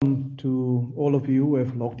to all of you who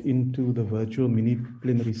have logged into the virtual mini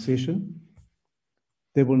plenary session.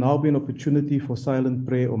 There will now be an opportunity for silent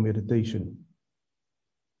prayer or meditation.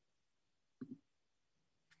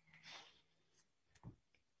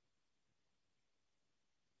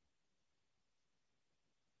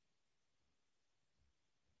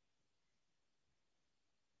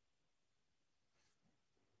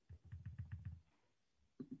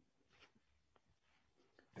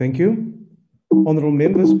 Thank you. Honorable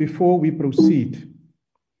members, before we proceed,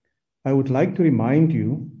 I would like to remind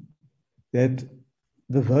you that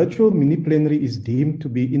the virtual mini plenary is deemed to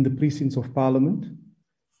be in the precincts of Parliament,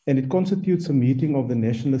 and it constitutes a meeting of the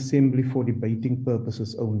National Assembly for debating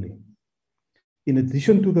purposes only. In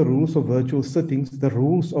addition to the rules of virtual sittings, the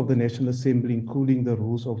rules of the National Assembly, including the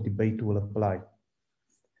rules of debate, will apply.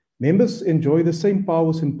 Members enjoy the same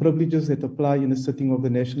powers and privileges that apply in a sitting of the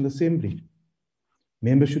National Assembly.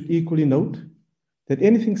 Members should equally note that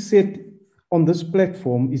anything said on this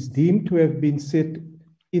platform is deemed to have been said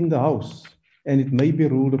in the House, and it may be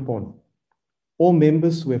ruled upon. All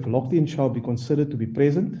members who have logged in shall be considered to be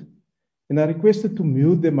present and are requested to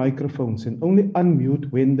mute their microphones and only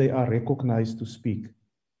unmute when they are recognized to speak.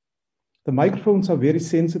 The microphones are very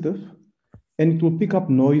sensitive and it will pick up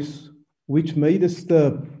noise which may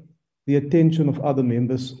disturb the attention of other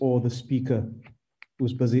members or the speaker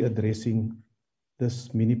who's busy addressing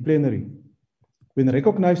this mini plenary. When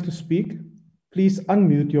recognized to speak, please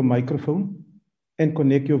unmute your microphone and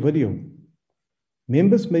connect your video.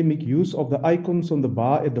 Members may make use of the icons on the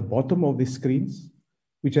bar at the bottom of the screens,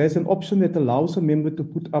 which has an option that allows a member to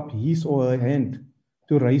put up his or her hand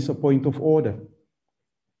to raise a point of order.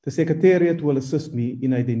 The Secretariat will assist me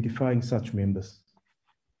in identifying such members.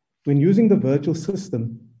 When using the virtual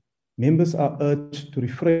system, members are urged to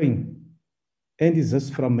refrain and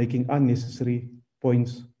desist from making unnecessary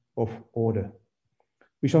points of order.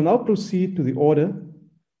 We shall now proceed to the order,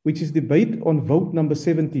 which is debate on vote number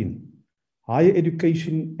 17, Higher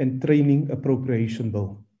Education and Training Appropriation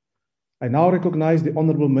Bill. I now recognize the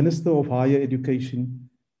Honourable Minister of Higher Education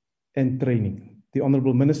and Training. The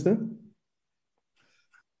Honourable Minister.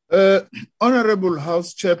 Honourable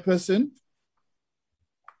House Chairperson,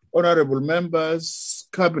 Honourable Members,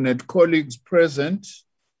 Cabinet colleagues present,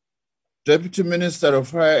 Deputy Minister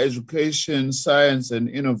of Higher Education, Science and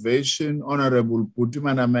Innovation, Honorable Bhuti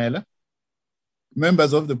Manamela,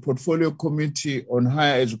 members of the Portfolio Committee on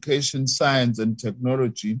Higher Education, Science and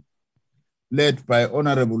Technology, led by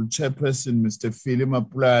Honorable Chairperson Mr. Philip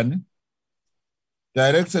Mapulane,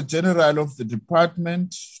 Director General of the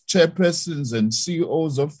Department, Chairpersons and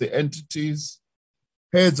CEOs of the entities,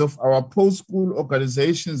 heads of our post-school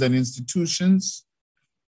organizations and institutions,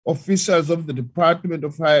 officials of the Department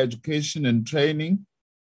of Higher Education and Training,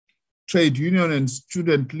 trade union and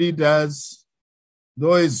student leaders,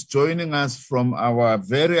 those joining us from our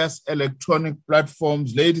various electronic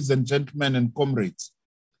platforms, ladies and gentlemen and comrades.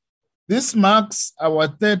 This marks our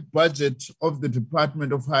third budget of the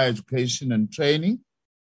Department of Higher Education and Training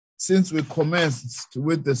since we commenced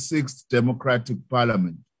with the 6th Democratic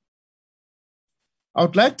Parliament. I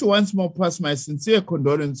would like to once more pass my sincere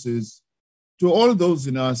condolences to all those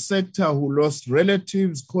in our sector who lost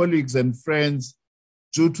relatives, colleagues, and friends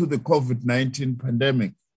due to the COVID-19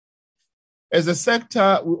 pandemic. As a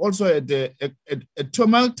sector, we also had a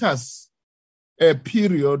tumultuous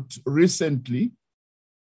period recently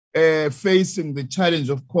facing the challenge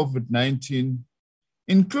of COVID-19,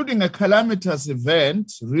 including a calamitous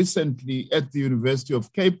event recently at the University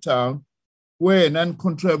of Cape Town, where an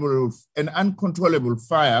uncontrollable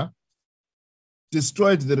fire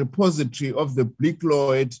destroyed the repository of the Bleak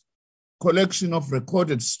Lloyd collection of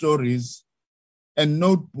recorded stories and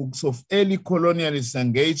notebooks of early colonialist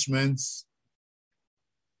engagements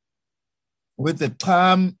with the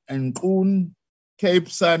Cham and Kun Cape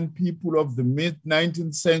San people of the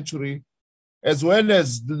mid-19th century, as well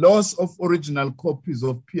as the loss of original copies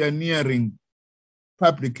of pioneering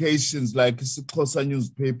publications like isiXhosa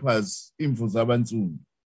newspapers, Imvo Zabansundu.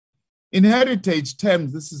 In heritage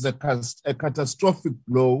terms, this is a catastrophic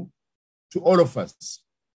blow to all of us.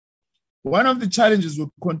 One of the challenges we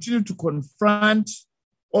continue to confront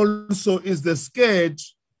also is the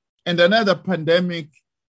scourge and another pandemic,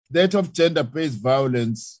 that of gender-based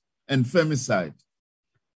violence and femicide.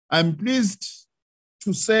 I'm pleased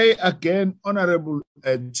to say again, Honorable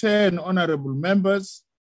Chair and Honorable Members,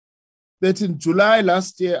 that in July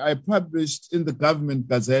last year, I published in the Government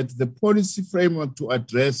Gazette the policy framework to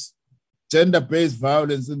address gender-based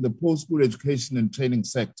violence in the post-school education and training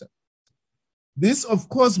sector. This, of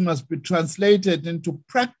course, must be translated into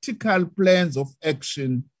practical plans of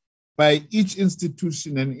action by each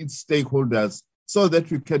institution and its stakeholders so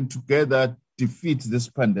that we can together defeat this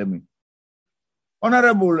pandemic.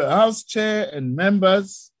 Honorable House Chair and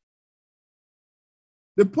members,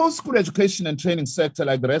 the post-school education and training sector,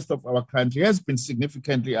 like the rest of our country, has been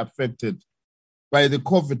significantly affected by the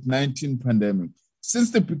COVID-19 pandemic.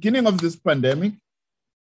 Since the beginning of this pandemic,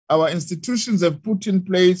 our institutions have put in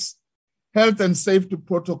place health and safety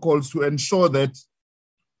protocols to ensure that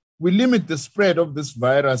we limit the spread of this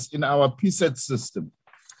virus in our PSET system.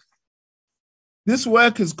 This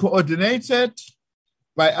work is coordinated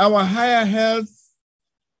by our higher health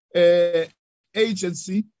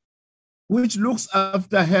agency, which looks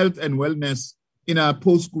after health and wellness in our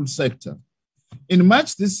post-school sector. In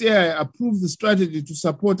March this year, I approved the strategy to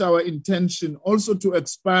support our intention also to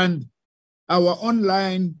expand our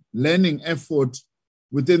online learning effort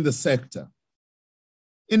within the sector.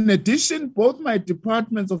 In addition, both my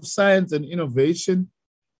departments of science and innovation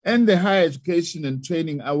and the higher education and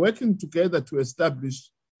training are working together to establish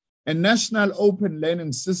a national open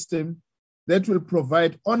learning system that will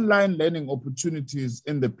provide online learning opportunities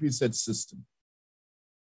in the PSET system.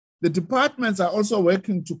 The departments are also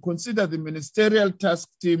working to consider the Ministerial Task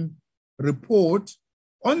Team report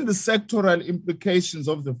on the sectoral implications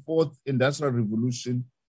of the Fourth Industrial Revolution,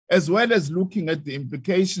 as well as looking at the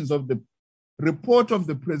implications of the report of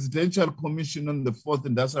the Presidential Commission on the Fourth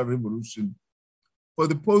Industrial Revolution for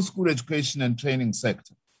the post-school education and training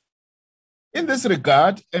sector. In this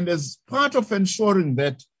regard, and as part of ensuring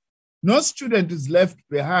that no student is left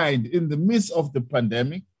behind in the midst of the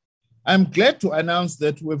pandemic, I'm glad to announce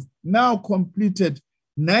that we've now completed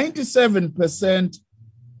 97%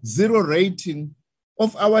 zero rating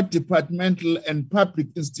of our departmental and public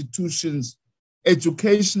institutions'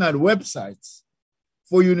 educational websites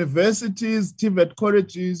for universities, TVET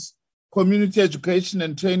colleges, community education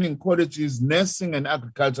and training colleges, nursing and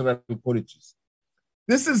agricultural colleges.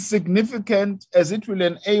 This is significant as it will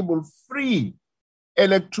enable free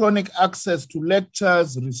electronic access to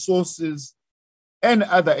lectures, resources, and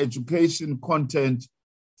other education content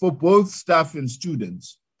for both staff and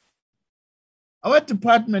students. Our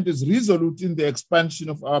department is resolute in the expansion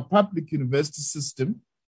of our public university system,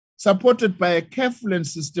 supported by a careful and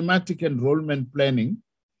systematic enrollment planning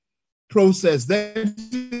process that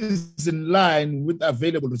is in line with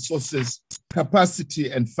available resources,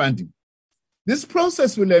 capacity, and funding. This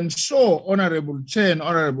process will ensure, Honorable Chair and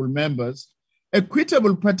Honorable Members,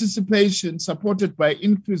 equitable participation supported by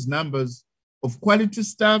increased numbers of quality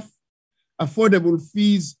staff, affordable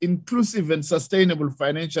fees, inclusive and sustainable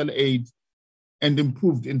financial aid, and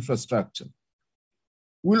improved infrastructure.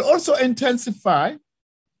 We'll also intensify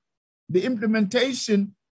the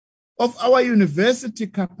implementation of our university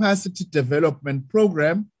capacity development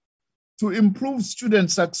program to improve student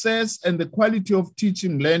success and the quality of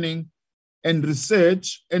teaching, learning, and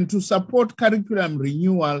research, and to support curriculum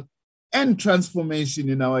renewal and transformation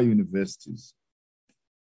in our universities.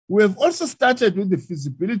 We have also started with the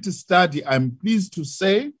feasibility study, I'm pleased to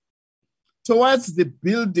say, towards the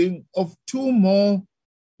building of 2 more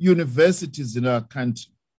universities in our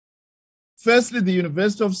country. Firstly, the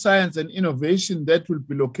University of Science and Innovation that will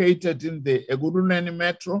be located in the Ekurhuleni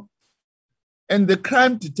Metro, and the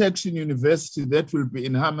Crime Detection University that will be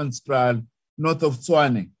in Hammanskraal, north of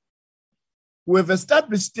Tshwane. We have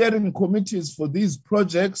established steering committees for these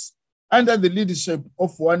projects under the leadership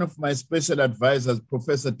of one of my special advisors,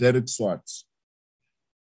 Professor Derek Swartz.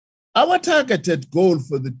 Our targeted goal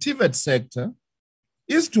for the TVET sector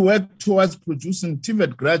is to work towards producing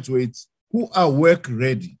TVET graduates who are work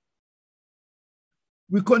ready.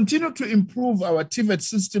 We continue to improve our TVET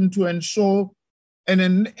system to ensure an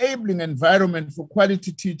enabling environment for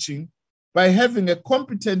quality teaching by having a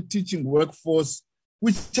competent teaching workforce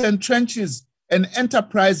which entrenches an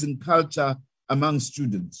enterprising culture among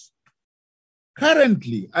students.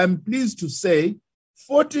 Currently, I'm pleased to say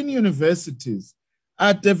 14 universities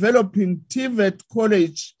are developing TVET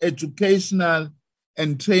college educational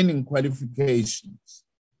and training qualifications.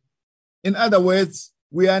 In other words,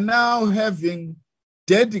 we are now having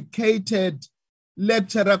dedicated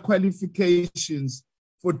lecturer qualifications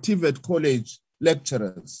for TVET college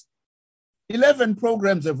lecturers. 11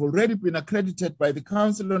 programs have already been accredited by the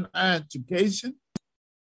Council on Higher Education.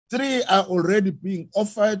 3 are already being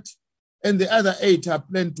offered, and the other 8 are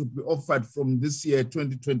planned to be offered from this year,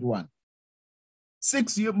 2021.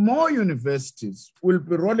 6 more universities will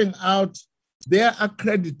be rolling out their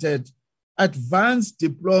accredited advanced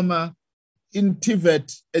diploma in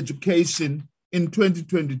TVET education in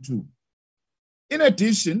 2022. In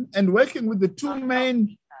addition, and working with the 2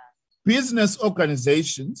 main business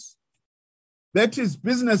organizations, that is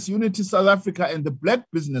Business Unity South Africa and the Black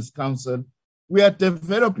Business Council, we are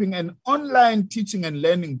developing an online teaching and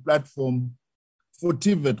learning platform for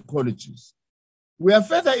TVET colleges. We are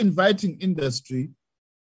further inviting industry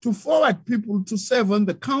to forward people to serve on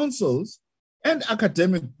the councils and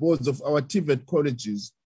academic boards of our TVET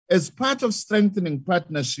colleges as part of strengthening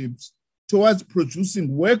partnerships towards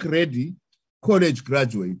producing work-ready college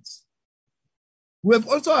graduates. We have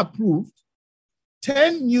also approved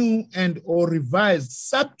 10 new and/or revised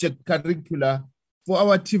subject curricula for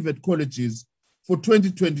our TVET colleges for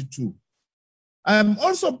 2022. I am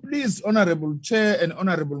also pleased, Honorable Chair and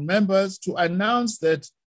Honorable Members, to announce that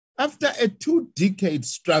after a 2-decade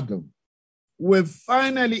struggle, we've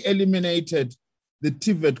finally eliminated the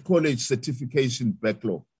TVET college certification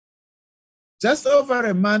backlog. Just over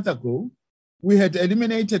a month ago, we had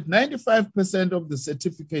eliminated 95% of the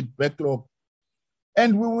certificate backlog,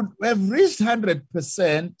 and we would have reached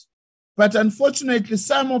 100%, but unfortunately,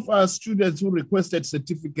 some of our students who requested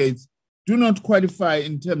certificates do not qualify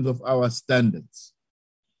in terms of our standards.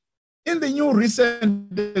 In the new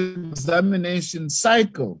recent examination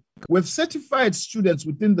cycle, we've certified students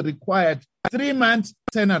within the required 3-month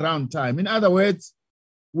turnaround time. In other words,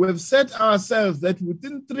 we've set ourselves that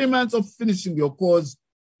within 3 months of finishing your course,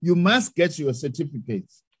 you must get your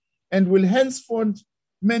certificates, and will henceforth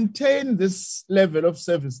maintain this level of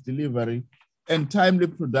service delivery and timely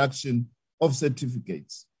production of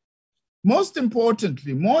certificates. Most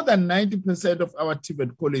importantly, more than 90% of our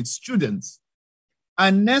TVET college students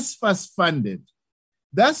are NSFAS funded,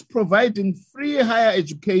 thus providing free higher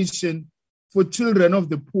education for children of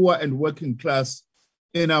the poor and working class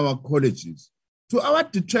in our colleges. To our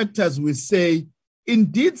detractors, we say,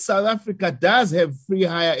 indeed, South Africa does have free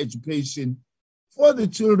higher education for the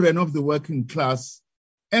children of the working class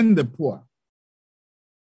and the poor.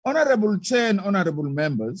 Honorable Chair and honorable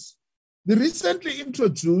members, the recently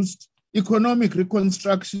introduced Economic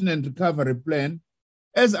Reconstruction and Recovery Plan,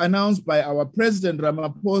 as announced by our President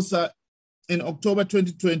Ramaphosa in October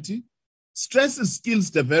 2020, stresses skills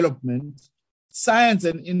development, science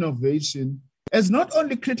and innovation as not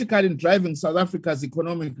only critical in driving South Africa's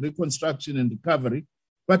economic reconstruction and recovery,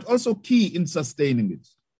 but also key in sustaining it.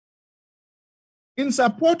 In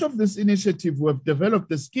support of this initiative, we have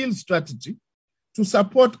developed a skills strategy to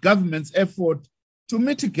support government's effort to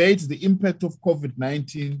mitigate the impact of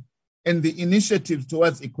COVID-19 and the initiatives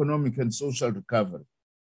towards economic and social recovery.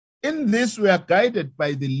 In this, we are guided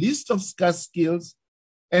by the list of scarce skills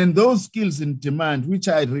and those skills in demand, which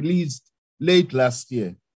I released late last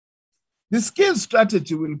year. The skills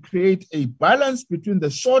strategy will create a balance between the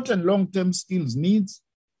short and long-term skills needs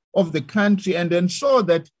of the country and ensure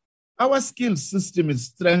that our skills system is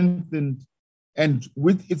strengthened and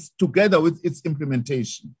together with its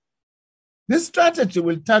implementation. This strategy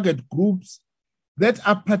will target groups that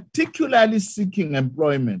are particularly seeking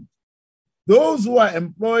employment, those who are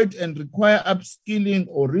employed and require upskilling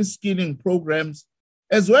or reskilling programs,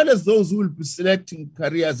 as well as those who will be selecting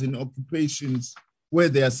careers in occupations where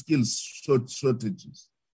there are skills shortages.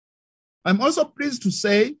 I'm also pleased to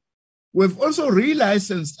say we've also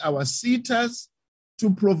relicensed our SETAs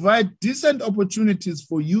to provide decent opportunities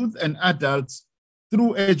for youth and adults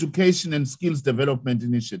through education and skills development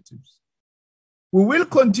initiatives. We will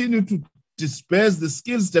continue to disperse the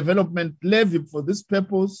skills development levy for this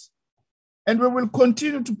purpose, and we will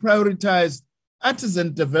continue to prioritize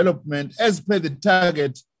artisan development as per the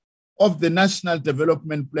target of the National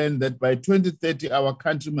Development Plan that by 2030, our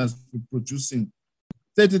country must be producing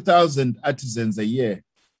 30,000 artisans a year,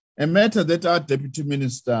 a matter that our Deputy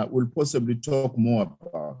Minister will possibly talk more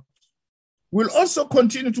about. We'll also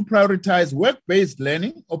continue to prioritize work-based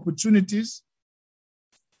learning opportunities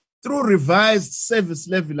through revised service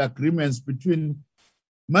level agreements between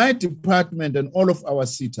my department and all of our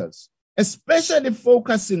SETAs, especially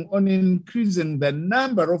focusing on increasing the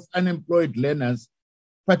number of unemployed learners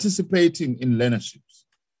participating in learnerships.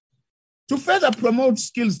 To further promote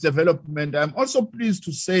skills development, I'm also pleased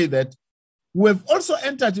to say that we have also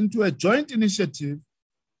entered into a joint initiative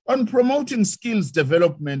on promoting skills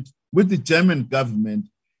development with the German government,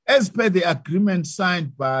 as per the agreement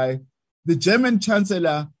signed by the German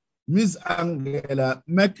Chancellor, Ms. Angela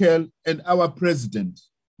Merkel, and our president.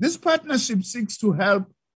 This partnership seeks to help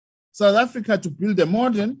South Africa to build a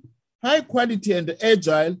modern, high quality and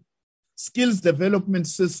agile skills development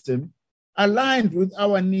system aligned with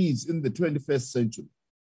our needs in the 21st century.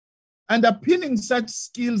 Underpinning such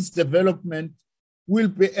skills development will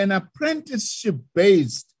be an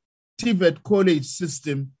apprenticeship-based TVET college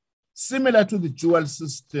system similar to the dual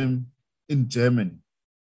system in Germany.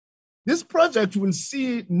 This project will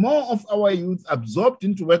see more of our youth absorbed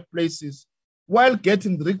into workplaces while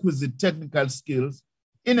getting the requisite technical skills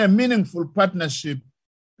in a meaningful partnership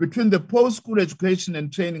between the post-school education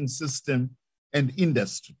and training system and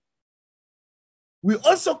industry. We're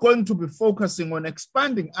also going to be focusing on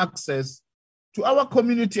expanding access to our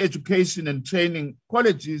community education and training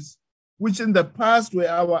colleges, which in the past were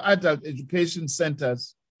our adult education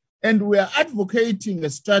centers, and we are advocating a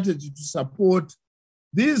strategy to support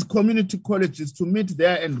these community colleges to meet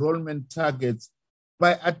their enrollment targets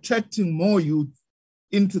by attracting more youth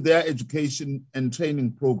into their education and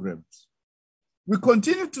training programs. We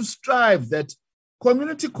continue to strive that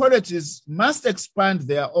community colleges must expand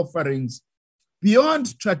their offerings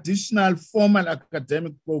beyond traditional formal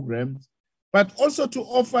academic programs, but also to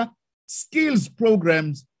offer skills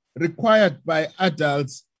programs required by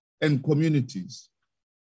adults and communities.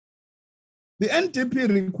 The NDP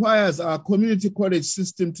requires our community college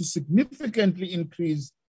system to significantly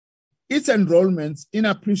increase its enrollments in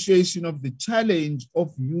appreciation of the challenge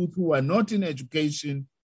of youth who are not in education,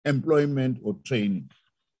 employment, or training.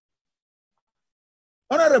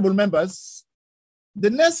 Honorable members, the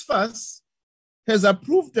NSFAS has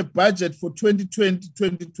approved a budget for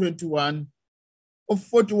 2020-2021 of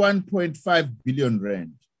 41.5 billion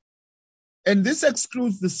rand. And this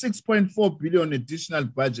excludes the 6.4 billion additional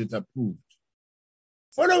budget approved.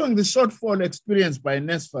 Following the shortfall experienced by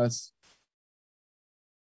NSFAS,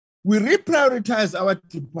 we reprioritize our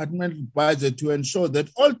departmental budget to ensure that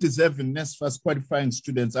all deserving NSFAS qualifying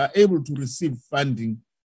students are able to receive funding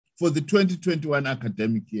for the 2021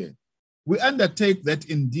 academic year. We undertake that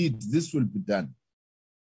indeed this will be done.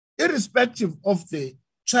 Irrespective of the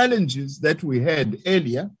challenges that we had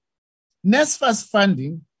earlier, NSFAS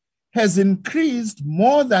funding has increased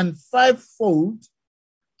more than fivefold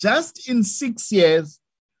just in 6 years,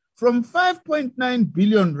 from 5.9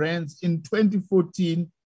 billion rands in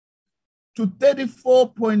 2014 to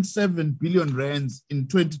 34.7 billion rands in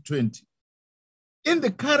 2020. In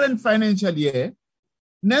the current financial year,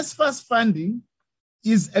 NSFAS funding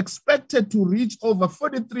is expected to reach over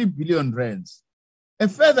 43 billion rands, a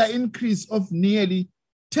further increase of nearly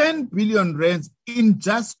 10 billion rands in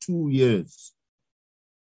just 2 years.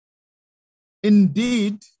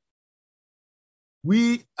 Indeed,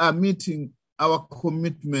 we are meeting our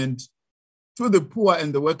commitment to the poor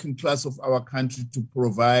and the working class of our country to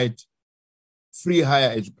provide free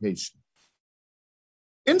higher education.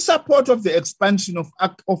 In support of the expansion of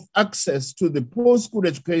access to the post-school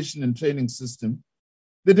education and training system,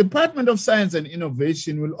 the Department of Science and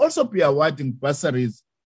Innovation will also be awarding bursaries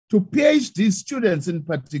to PhD students in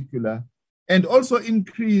particular, and also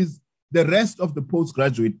increase the rest of the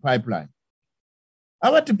postgraduate pipeline.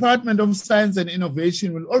 Our Department of Science and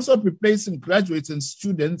Innovation will also be placing graduates and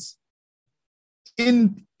students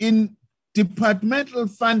in departmental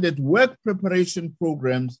funded work preparation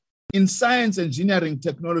programs in science, engineering,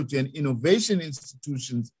 technology, and innovation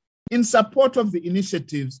institutions in support of the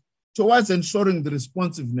initiatives towards ensuring the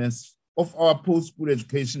responsiveness of our post-school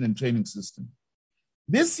education and training system.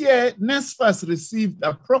 This year, NSFAS received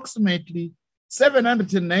approximately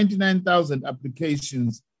 799,000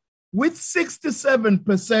 applications, with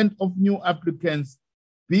 67% of new applicants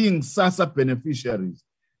being SASSA beneficiaries.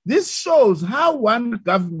 This shows how one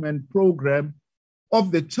government program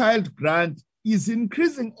of the child grant is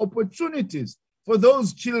increasing opportunities for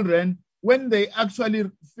those children when they actually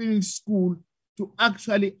finish school to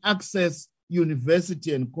actually access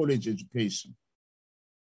university and college education.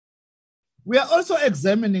 We are also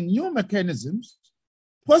examining new mechanisms,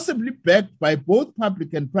 possibly backed by both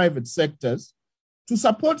public and private sectors, to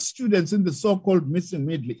support students in the so-called missing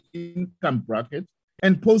middle income bracket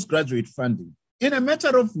and postgraduate funding. In a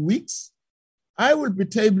matter of weeks, I will be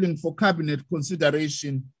tabling for cabinet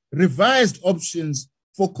consideration revised options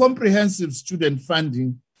for comprehensive student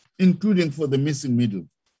funding, including for the missing middle.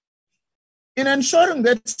 In ensuring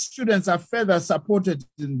that students are further supported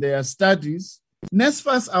in their studies,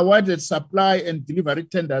 NSFAS awarded supply and delivery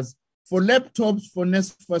tenders for laptops for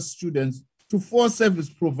NSFAS students to 4 service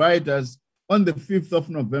providers on the 5th of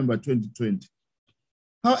November 2020.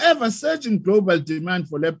 However, surging global demand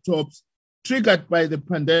for laptops triggered by the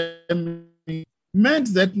pandemic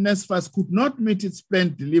meant that NSFAS could not meet its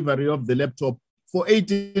planned delivery of the laptop for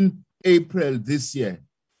 18 April this year.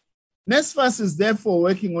 NSFAS is therefore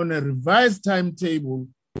working on a revised timetable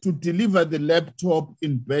to deliver the laptop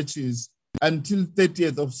in batches until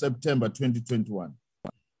 30th of September 2021.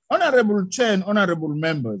 Honorable Chair and honorable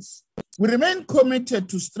members, we remain committed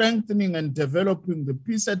to strengthening and developing the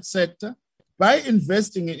PSET sector by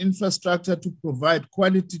investing in infrastructure to provide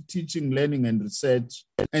quality teaching, learning, and research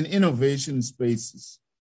and innovation spaces.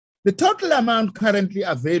 The total amount currently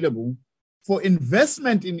available for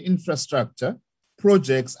investment in infrastructure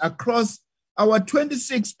projects across our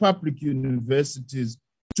 26 public universities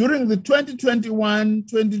during the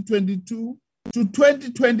 2021-2022 to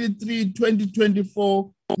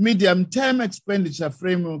 2023-2024 medium-term expenditure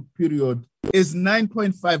framework period is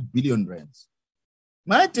 9.5 billion rands.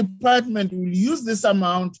 My department will use this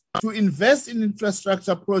amount to invest in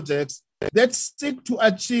infrastructure projects that seek to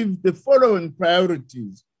achieve the following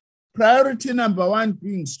priorities. Priority number one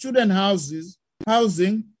being student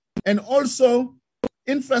housing, and also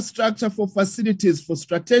infrastructure for facilities for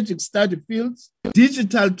strategic study fields,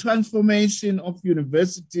 digital transformation of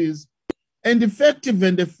universities, and effective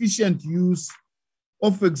and efficient use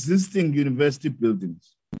of existing university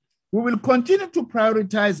buildings. We will continue to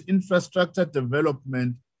prioritize infrastructure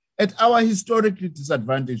development at our historically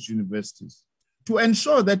disadvantaged universities to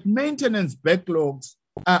ensure that maintenance backlogs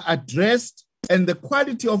are addressed and the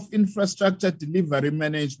quality of infrastructure delivery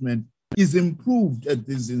management is improved at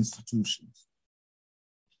these institutions.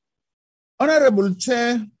 Honorable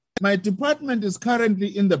Chair, my department is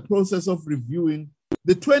currently in the process of reviewing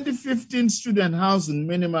the 2015 student housing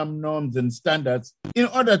minimum norms and standards in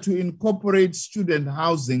order to incorporate student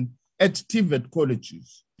housing at TVET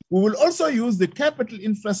colleges. We will also use the Capital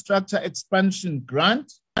Infrastructure Expansion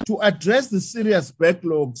Grant to address the serious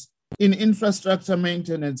backlogs in infrastructure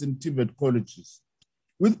maintenance in TVET colleges,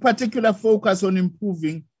 with particular focus on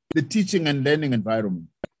improving the teaching and learning environment.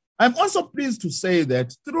 I'm also pleased to say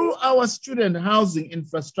that through our student housing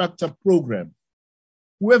infrastructure program,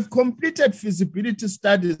 we have completed feasibility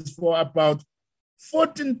studies for about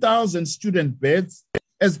 14,000 student beds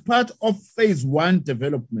as part of phase 1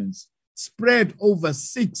 developments spread over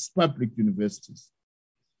 6 public universities.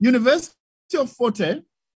 University of Fort Hare,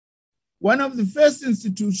 one of the first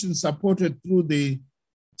institutions supported through the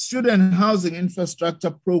student housing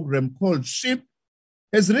infrastructure program called SHIP,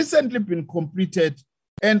 has recently been completed,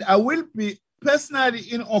 and I will be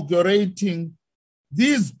personally inaugurating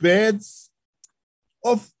these beds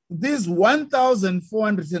of these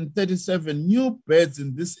 1,437 new beds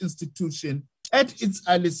in this institution at its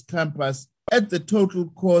Alice campus at the total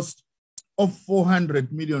cost of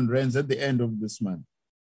 400 million rands at the end of this month.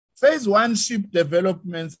 Phase 1 SHIP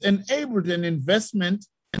developments enabled an investment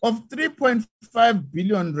of 3.5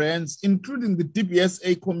 billion rands, including the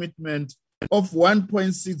DBSA commitment of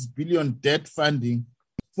 1.6 billion debt funding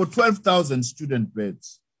for 12,000 student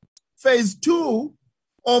beds. Phase 2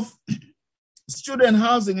 of student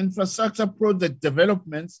housing infrastructure project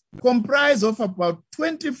developments comprise of about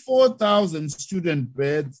 24,000 student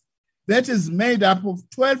beds that is made up of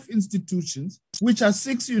 12 institutions, which are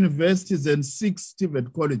 6 universities and 6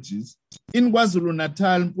 TVET colleges in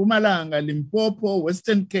KwaZulu-Natal, Mpumalanga, Limpopo,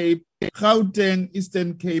 Western Cape, Gauteng,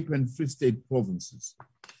 Eastern Cape, and Free State provinces.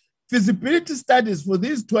 Feasibility studies for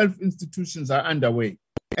these 12 institutions are underway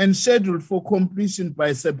and scheduled for completion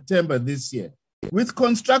by September this year, with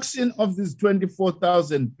construction of these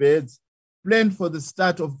 24,000 beds planned for the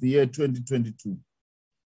start of the year 2022.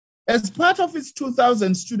 As part of its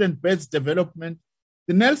 2,000 student beds development,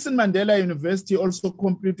 the Nelson Mandela University also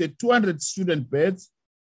completed 200 student beds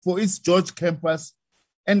for its George campus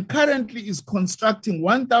and currently is constructing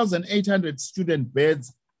 1,800 student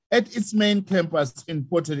beds at its main campus in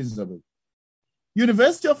Port Elizabeth.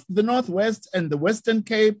 University of the Northwest and the Western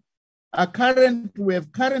Cape we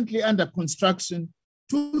have currently under construction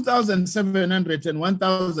 2,700 and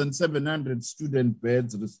 1,700 student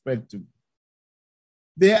beds respectively.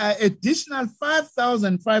 There are additional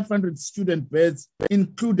 5,500 student beds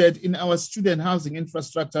included in our student housing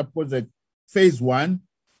infrastructure project phase 1,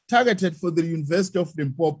 targeted for the University of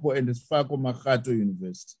Limpopo and the Sefako Makgato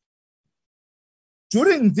University.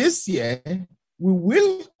 During this year, we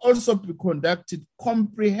will also be conducting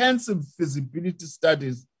comprehensive feasibility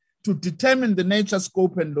studies to determine the nature,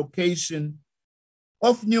 scope, and location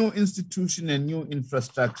of new institution and new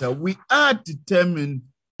infrastructure. We are determined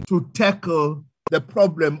to tackle the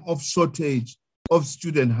problem of shortage of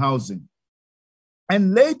student housing.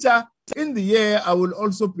 And later in the year, I will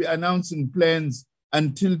also be announcing plans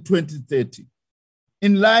until 2030,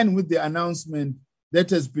 in line with the announcement that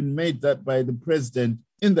has been made by the President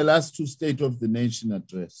in the last 2 State of the Nation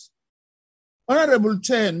address. Honorable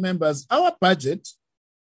Chair and members, our budget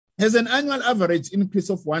has an annual average increase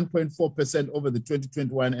of 1.4% over the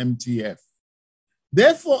 2021 MTF.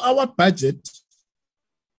 Therefore, our budget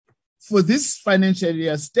for this financial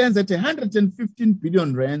year stands at 115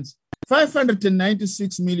 billion rands,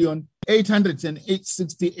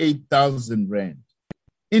 596,868,000 rand.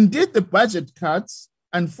 Indeed, the budget cuts,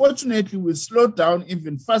 unfortunately, will slow down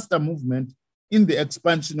even faster movement in the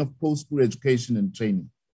expansion of post-school education and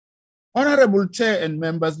training. Honorable Chair and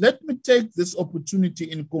members, let me take this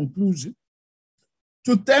opportunity in conclusion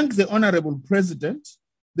to thank the Honorable President,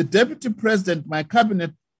 the Deputy President, my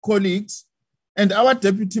cabinet colleagues, and our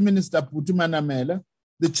Deputy Minister, Bhuti Manamela,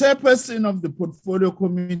 the Chairperson of the Portfolio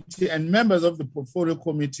Committee and members of the Portfolio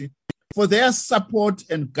Committee for their support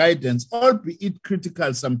and guidance, albeit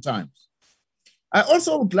critical sometimes. I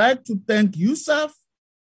also would like to thank USAF,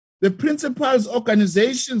 the principals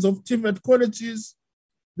organizations of TVET colleges,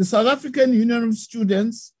 the South African Union of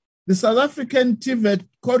Students, the South African TVET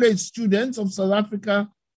College Students of South Africa,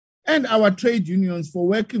 and our trade unions for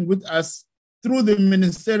working with us through the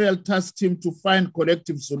ministerial task team to find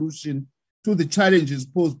collective solution to the challenges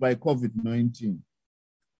posed by COVID-19.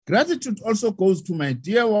 Gratitude also goes to my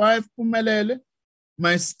dear wife, Pumelele,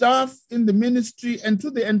 my staff in the ministry, and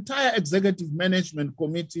to the entire Executive Management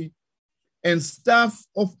Committee and staff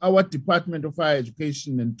of our Department of Higher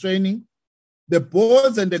Education and Training, the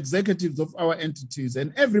boards and executives of our entities,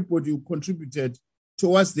 and everybody who contributed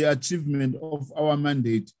towards the achievement of our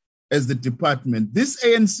mandate as the department. This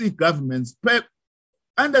ANC government,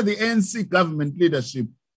 under the ANC government leadership,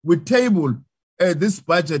 we table this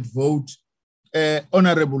budget vote,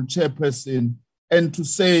 Honorable Chairperson, and to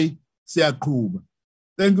say, Siyakuba.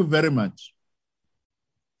 Thank you very much.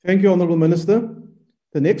 Thank you, Honorable Minister.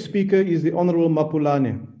 The next speaker is the Honorable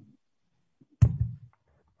Mapulane.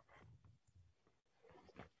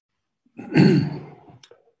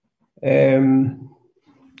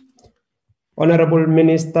 Honorable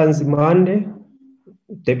Minister Nzimande,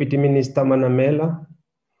 Deputy Minister Manamela,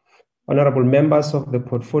 Honorable members of the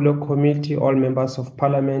Portfolio Committee, all members of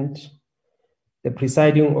Parliament, the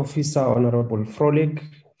presiding officer, Honorable Frolic,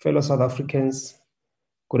 fellow South Africans,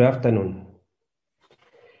 good afternoon.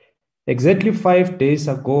 Exactly 5 days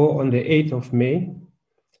ago, on the 8th of May,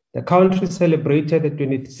 the country celebrated the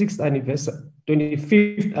 25th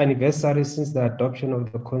anniversary since the adoption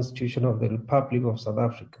of the Constitution of the Republic of South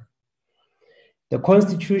Africa. The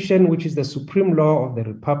Constitution, which is the supreme law of the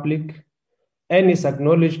Republic and is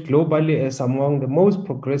acknowledged globally as among the most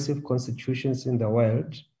progressive constitutions in the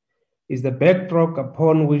world, is the backdrop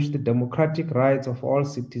upon which the democratic rights of all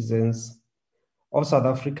citizens of South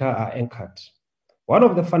Africa are anchored. One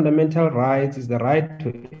of the fundamental rights is the right to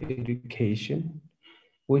education,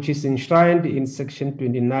 which is enshrined in Section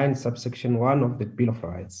 29, subsection 1 of the Bill of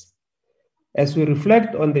Rights. As we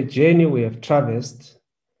reflect on the journey we have traversed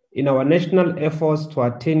in our national efforts to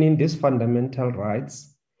attaining these fundamental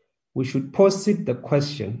rights, we should posit the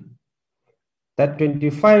question that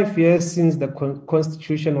 25 years since the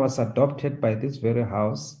Constitution was adopted by this very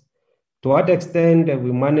House, to what extent have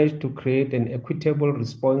we managed to create an equitable,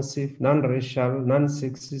 responsive, non-racial,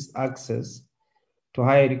 non-sexist access to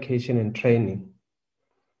higher education and training?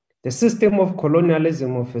 The system of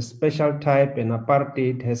colonialism of a special type and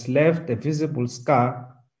apartheid has left a visible scar,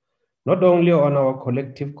 not only on our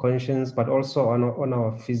collective conscience, but also on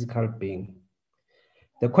our physical being.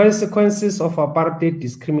 The consequences of apartheid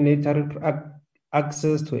discriminatory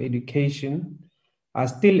access to education are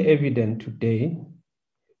still evident today,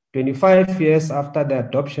 25 years after the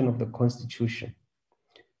adoption of the Constitution.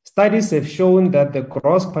 Studies have shown that the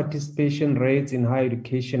gross participation rates in higher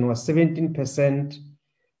education was 17%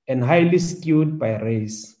 and highly skewed by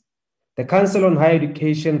race. The Council on Higher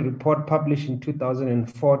Education report published in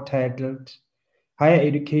 2004 titled Higher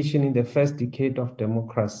Education in the First Decade of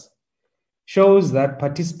Democracy shows that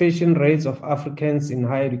participation rates of Africans in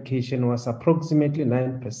higher education was approximately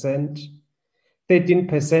 9%,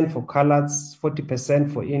 13% for coloreds,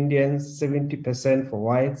 40% for Indians, 70% for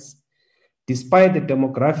whites, despite the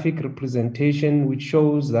demographic representation which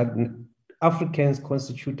shows that Africans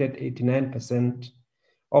constituted 89%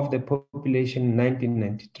 of the population in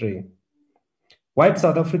 1993. White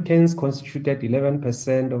South Africans constituted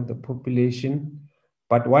 11% of the population,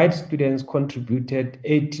 but white students contributed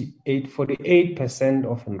 48%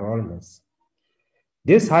 of enrollments.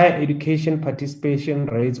 This higher education participation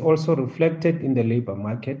rates also reflected in the labor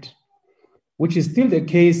market, which is still the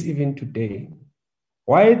case even today.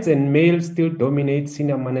 Whites and males still dominate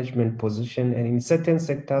senior management positions and in certain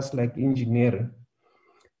sectors like engineering,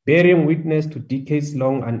 bearing witness to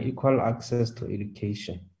decades-long unequal access to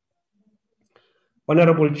education.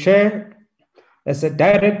 Honorable Chair, as a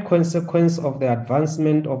direct consequence of the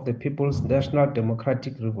advancement of the People's National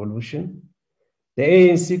Democratic Revolution, the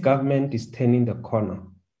ANC government is turning the corner.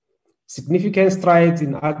 Significant strides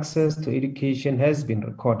in access to education has been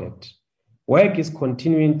recorded. Work is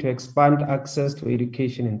continuing to expand access to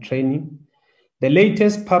education and training. The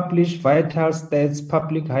latest published Vital Stats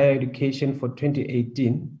Public Higher Education for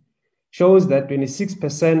 2018 shows that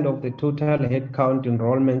 26% of the total headcount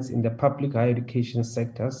enrollments in the public higher education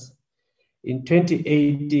sectors in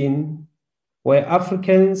 2018 where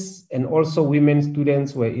Africans and also women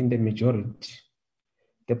students were in the majority.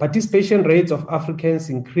 The participation rates of Africans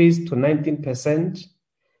increased to 19%,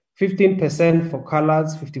 15% for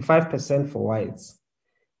coloreds, 55% for whites.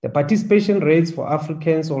 The participation rates for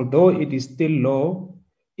Africans, although it is still low,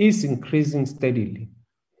 is increasing steadily.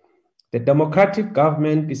 The democratic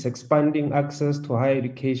government is expanding access to higher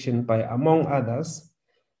education by, among others,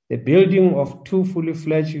 the building of 2 fully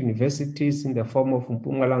fledged universities in the form of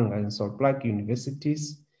Mpumalanga and Salt Lake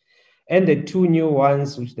universities, and the 2 new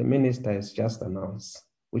ones which the minister has just announced,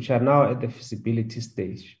 which are now at the feasibility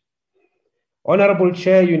stage. Honorable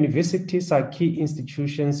Chair, universities are key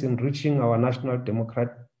institutions in reaching our national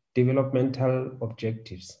developmental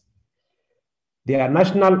objectives. They are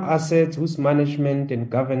national assets whose management and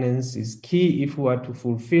governance is key if we are to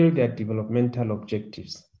fulfill their developmental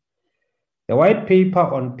objectives. The white paper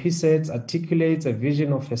on PSETs articulates a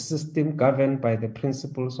vision of a system governed by the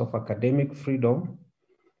principles of academic freedom,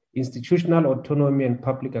 institutional autonomy, and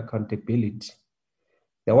public accountability.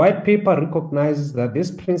 The white paper recognizes that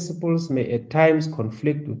these principles may at times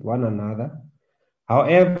conflict with one another.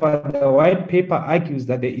 However, the white paper argues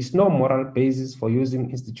that there is no moral basis for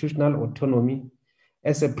using institutional autonomy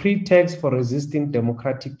as a pretext for resisting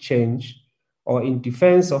democratic change or in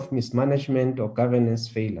defense of mismanagement or governance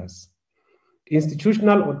failures.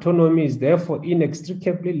 Institutional autonomy is therefore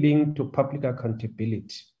inextricably linked to public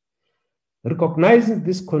accountability. Recognizing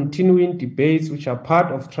these continuing debates, which are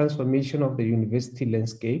part of transformation of the university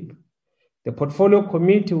landscape, the Portfolio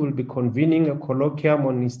Committee will be convening a colloquium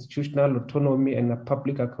on institutional autonomy and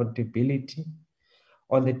public accountability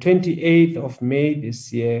on the 28th of May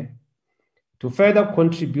this year to further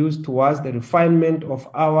contribute towards the refinement of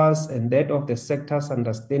ours and that of the sector's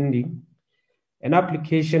understanding and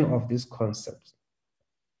application of these concepts.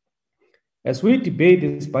 As we debate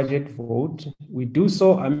this budget vote, we do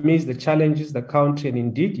so amidst the challenges the country and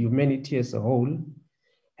indeed humanity as a whole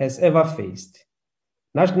has ever faced.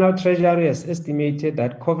 National Treasury has estimated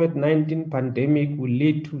that COVID-19 pandemic will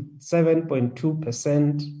lead to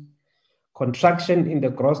 7.2% contraction in the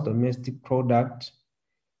gross domestic product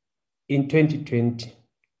in 2020.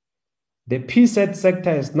 The PSET sector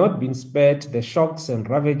has not been spared the shocks and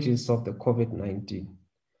ravages of the COVID-19.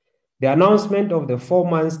 The announcement of the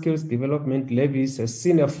 4-month skills development levies has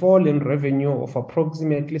seen a fall in revenue of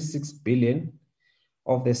approximately 6 billion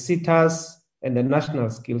of the SETAs and the National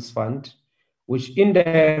Skills Fund, which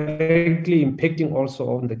indirectly impacting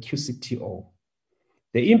also on the QCTO.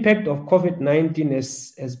 The impact of COVID-19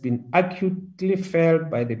 has been acutely felt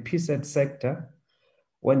by the PSET sector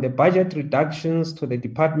when the budget reductions to the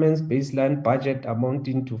department's baseline budget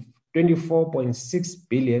amounting to 24.6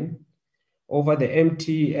 billion over the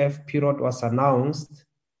MTEF period was announced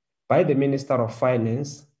by the Minister of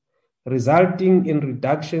Finance, resulting in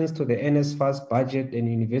reductions to the NSFAS budget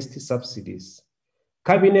and university subsidies.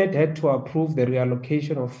 Cabinet had to approve the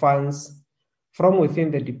reallocation of funds from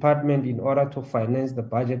within the department in order to finance the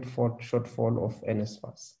budget shortfall of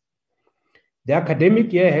NSFAS. The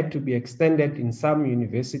academic year had to be extended in some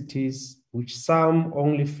universities, which some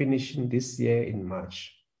only finishing this year in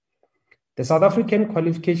March. The South African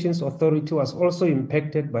Qualifications Authority was also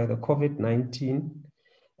impacted by the COVID-19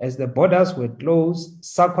 as the borders were closed.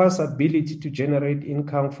 SAQA's ability to generate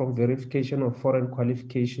income from verification of foreign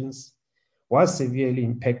qualifications was severely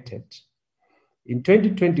impacted. In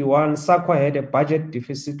 2021, SAQA had a budget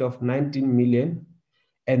deficit of 19 million,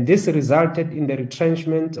 and this resulted in the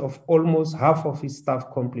retrenchment of almost half of its staff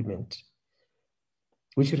complement,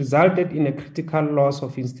 which resulted in a critical loss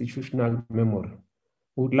of institutional memory.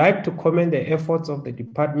 We would like to commend the efforts of the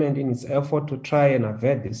department in its effort to try and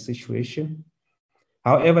avert this situation.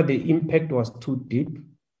 However, the impact was too deep.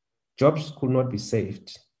 Jobs could not be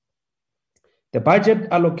saved. The budget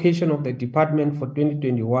allocation of the department for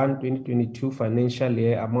 2021-2022 financial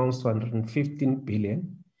year amounts to 115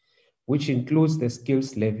 billion, which includes the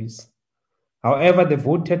skills levies. However, the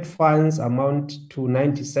voted funds amount to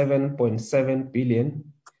 97.7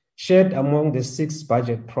 billion, shared among the 6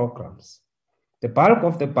 budget programs. The bulk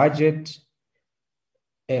of the budget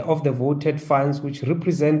of the voted funds, which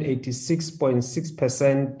represent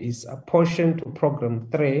 86.6%, is apportioned to Program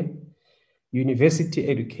 3, University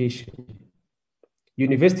Education.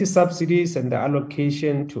 University subsidies and the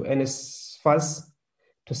allocation to NSFAS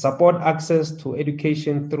to support access to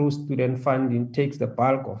education through student funding takes the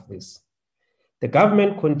bulk of this. The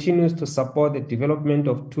government continues to support the development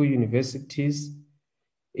of 2 universities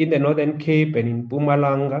in the Northern Cape and in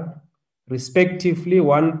Mpumalanga, respectively.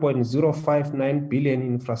 1.059 billion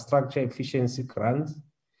infrastructure efficiency grants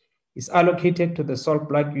is allocated to the Salt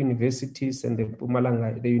Lake universities and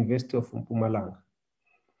the University of Mpumalanga.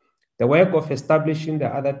 The work of establishing the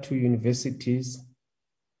other two universities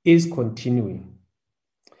is continuing.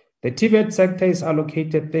 The TVET sector is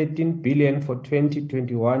allocated 13 billion for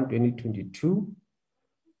 2021-2022.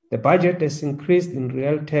 The budget has increased in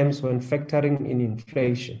real terms when factoring in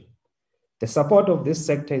inflation. The support of this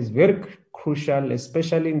sector is very crucial,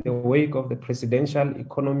 especially in the wake of the Presidential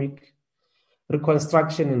Economic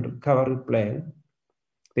Reconstruction and Recovery Plan.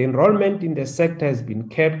 The enrollment in the sector has been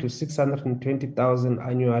capped to 620,000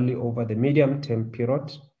 annually over the medium-term period,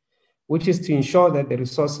 which is to ensure that the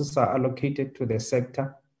resources are allocated to the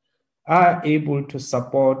sector are able to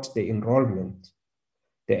support the enrollment.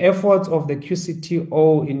 The efforts of the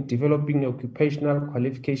QCTO in developing occupational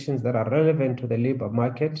qualifications that are relevant to the labor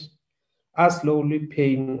market are slowly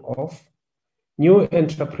paying off. New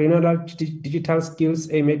entrepreneurial digital skills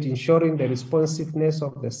aim at ensuring the responsiveness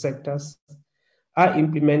of the sectors are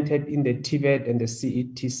implemented in the TVET and the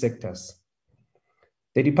CET sectors.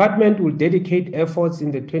 The department will dedicate efforts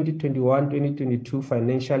in the 2021-2022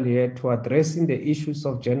 financial year to addressing the issues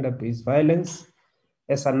of gender-based violence,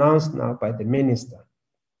 as announced now by the Minister.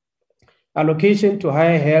 Allocation to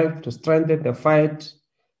higher health to strengthen the fight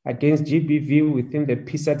against GBV within the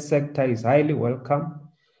PSET sector is highly welcome,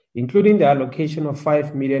 including the allocation of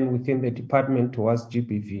 5 million within the department towards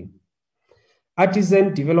GBV.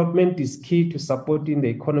 Artisan development is key to supporting the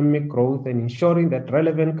economic growth and ensuring that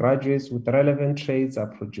relevant graduates with relevant trades are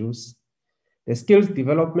produced. The skills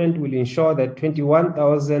development will ensure that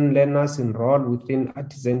 21,000 learners enroll within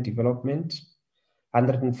artisan development.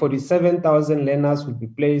 147,000 learners will be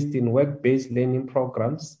placed in work-based learning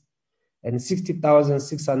programs and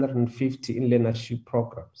 60,650 in learnership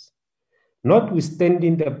programs.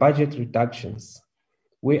 Notwithstanding the budget reductions,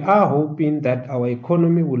 we are hoping that our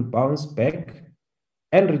economy will bounce back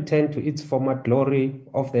and return to its former glory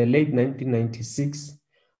of the late 1996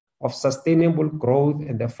 of sustainable growth,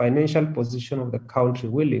 and the financial position of the country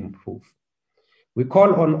will improve. We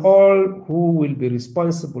call on all who will be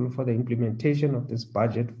responsible for the implementation of this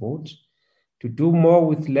budget vote to do more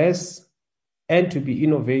with less and to be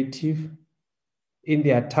innovative in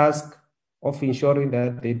their task of ensuring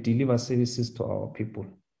that they deliver services to our people.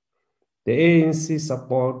 The ANC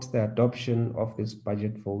supports the adoption of this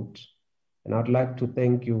budget vote, and I'd like to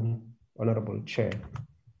thank you, Honorable Chair.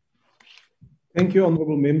 Thank you,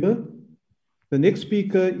 Honorable Member. The next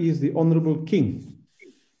speaker is the Honorable King.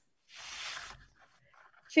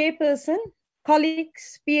 Chairperson,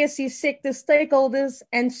 colleagues, PSC sector stakeholders,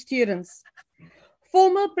 and students.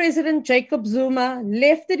 Former President Jacob Zuma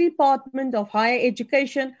left the Department of Higher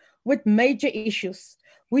Education with major issues,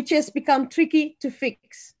 which has become tricky to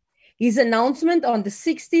fix. His announcement on the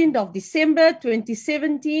 16th of December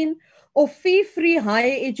 2017 of fee-free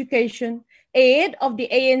higher education ahead of the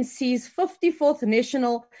ANC's 54th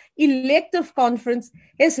National Elective Conference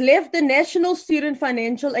has left the National Student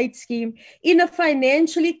Financial Aid Scheme in a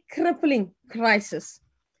financially crippling crisis.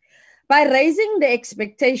 By raising the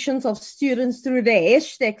expectations of students through the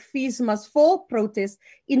hashtag Fees Must Fall protest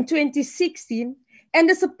in 2016 and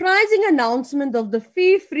the surprising announcement of the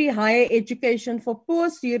fee-free higher education for poor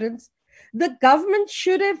students, the government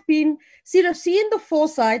should have seen the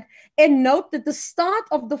foresight and note that the start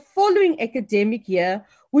of the following academic year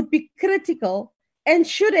would be critical and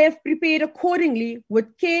should have prepared accordingly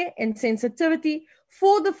with care and sensitivity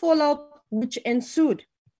for the fallout which ensued.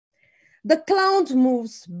 The clown's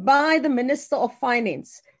moves by the Minister of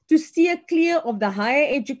Finance to steer clear of the higher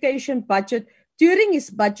education budget during his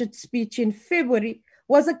budget speech in February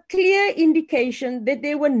was a clear indication that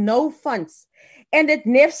there were no funds and that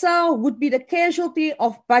NEFSA would be the casualty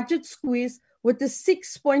of budget squeeze with the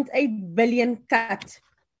 6.8 billion cut.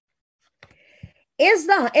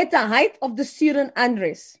 At the height of the student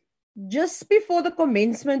unrest, just before the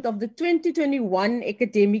commencement of the 2021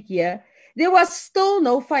 academic year, there was still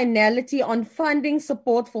no finality on funding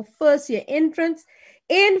support for first-year entrants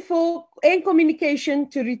and communication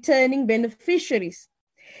to returning beneficiaries.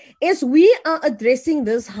 As we are addressing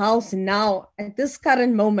this House now, at this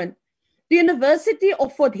current moment, the University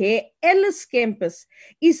of Fort Hare Ellis campus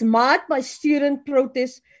is marked by student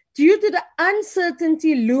protests due to the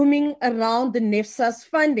uncertainty looming around the NEFSA's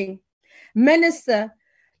funding. Minister,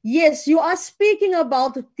 yes, you are speaking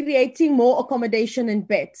about creating more accommodation and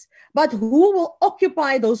beds, but who will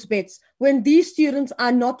occupy those beds when these students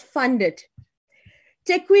are not funded?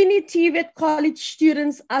 Tekwini TVET College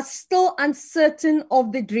students are still uncertain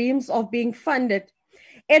of the dreams of being funded.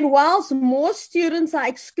 And whilst more students are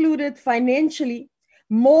excluded financially,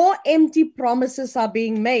 more empty promises are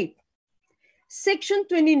being made. Section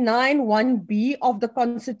 29(1)(b) of the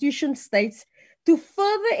Constitution states, to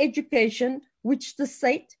further education which the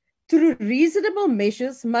state, through reasonable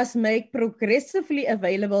measures, must make progressively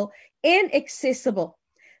available and accessible.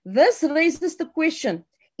 This raises the question,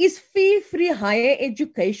 is fee-free higher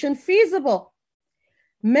education feasible?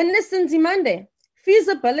 Minister Nzimande,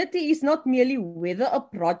 feasibility is not merely whether a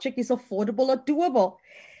project is affordable or doable,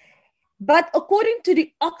 but according to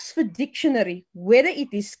the Oxford Dictionary, whether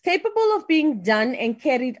it is capable of being done and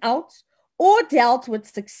carried out or dealt with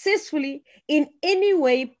successfully in any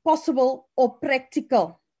way possible or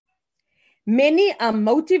practical. Many are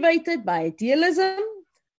motivated by idealism,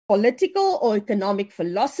 political or economic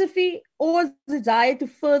philosophy, or desire to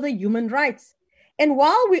further human rights. And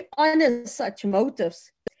while we honor such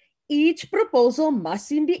motives, each proposal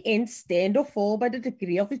must in the end stand or fall by the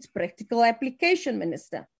degree of its practical application,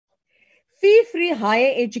 Minister. Fee-free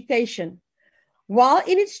higher education, while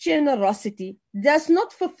in its generosity, does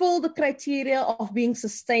not fulfill the criteria of being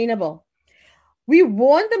sustainable. We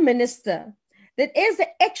warn the Minister that as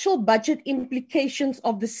the actual budget implications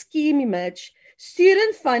of the scheme emerge,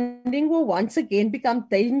 student funding will once again become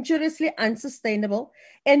dangerously unsustainable,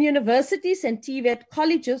 and universities and TVET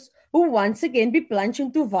colleges will once again be plunged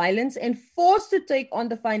into violence and forced to take on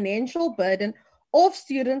the financial burden of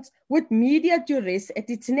students with media duress at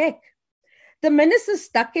its neck. The minister's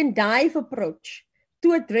duck and dive approach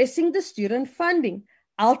to addressing the student funding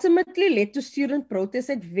ultimately led to student protests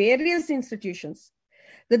at various institutions.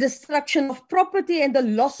 The destruction of property and the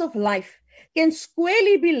loss of life can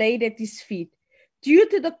squarely be laid at his feet due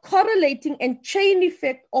to the correlating and chain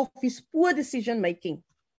effect of his poor decision-making.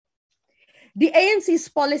 The ANC's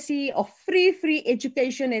policy of free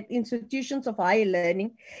education at institutions of higher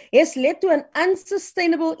learning has led to an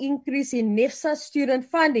unsustainable increase in NEFSA student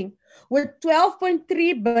funding, with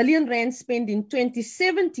 12.3 billion rand spent in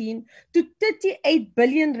 2017 to 38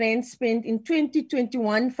 billion rand spent in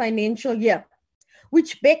 2021 financial year.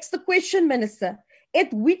 Which begs the question, Minister,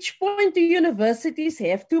 at which point do universities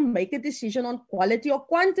have to make a decision on quality or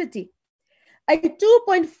quantity? A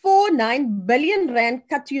 2.49 billion rand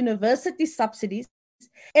cut to university subsidies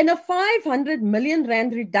and a 500 million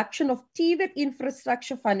rand reduction of TVET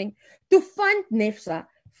infrastructure funding to fund NEFSA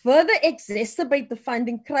further exacerbate the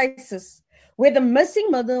funding crisis, where the missing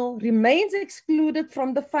middle remains excluded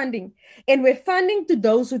from the funding and where funding to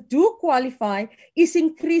those who do qualify is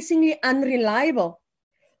increasingly unreliable.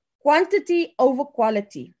 Quantity over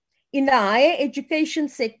quality in the higher education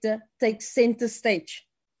sector takes center stage.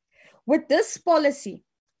 With this policy,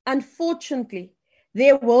 unfortunately,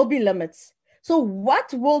 there will be limits. So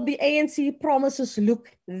what will the ANC promises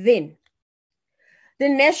look then? The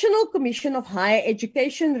National Commission of Higher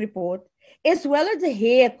Education report, as well as the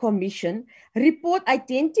Hare Commission report,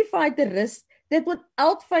 identified the risk that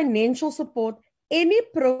without financial support, any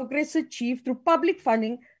progress achieved through public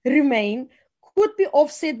funding could be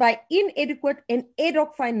offset by inadequate and ad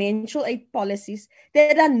hoc financial aid policies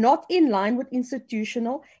that are not in line with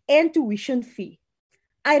institutional and tuition fee.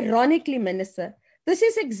 Ironically, Minister, this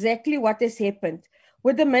is exactly what has happened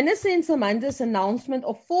with the Minister Nzimande's announcement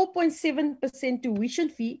of 4.7% tuition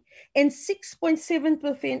fee and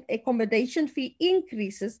 6.7% accommodation fee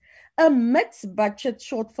increases amidst budget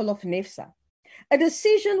shortfall of NEFSA. A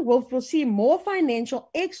decision will foresee more financial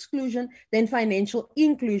exclusion than financial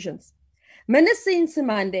inclusions. Minister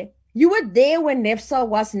Nzimande, you were there when NEFSA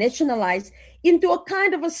was nationalized into a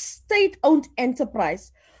kind of a state-owned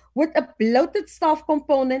enterprise with a bloated staff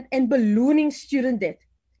component and ballooning student debt.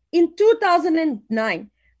 In 2009,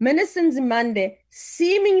 Minister Nzimande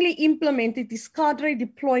seemingly implemented his cadre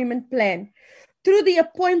deployment plan through the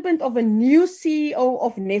appointment of a new CEO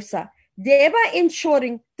of NEFSA, thereby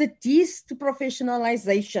ensuring the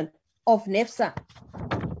deprofessionalization of NEFSA.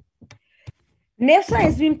 NEFSA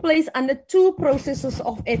has been placed under two processes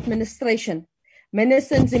of administration.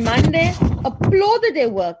 Minister Nzimande applauded their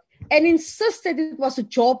work and insisted it was a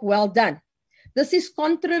job well done. This is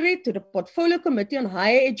contrary to the Portfolio Committee on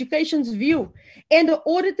Higher Education's view and the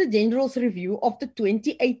Auditor General's review of the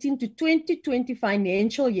 2018 to 2020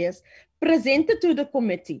 financial years presented to the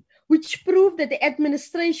committee, which proved that the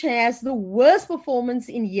administration has the worst performance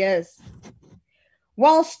in years.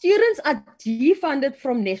 While students are defunded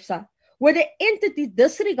from NEFSA, with the entity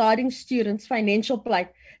disregarding students' financial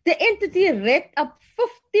plight, the entity racked up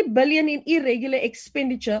 50 billion in irregular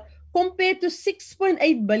expenditure compared to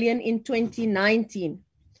 6.8 billion in 2019.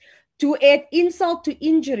 To add insult to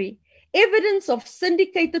injury, evidence of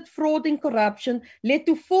syndicated fraud and corruption led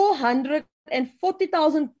to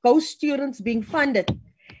 440,000 ghost students being funded.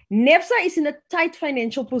 NEFSA is in a tight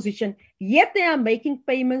financial position, yet they are making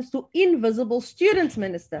payments to invisible students,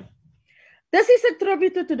 Minister. This is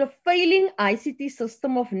attributed to the failing ICT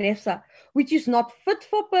system of NEFSA, which is not fit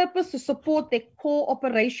for purpose to support their core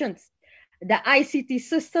operations. The ICT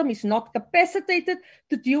system is not capacitated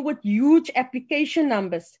to deal with huge application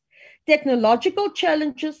numbers. Technological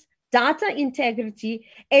challenges, data integrity,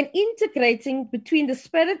 and integrating between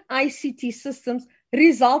disparate ICT systems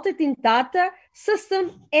resulted in data,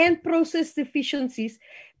 system, and process deficiencies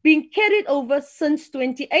being carried over since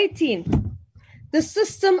 2018. The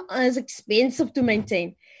system is expensive to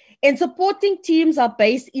maintain, and supporting teams are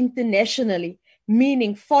based internationally,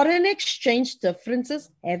 meaning foreign exchange differences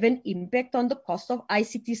have an impact on the cost of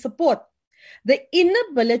ICT support. The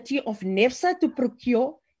inability of NEFSA to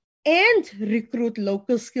procure and recruit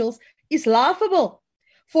local skills is laughable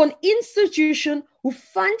for an institution who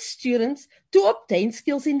funds students to obtain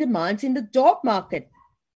skills in demands in the job market.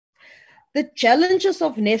 The challenges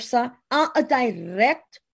of NEFSA are a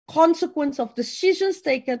direct consequence of decisions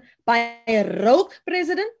taken by a rogue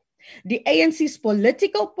president, the ANC's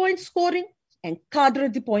political point scoring, and cadre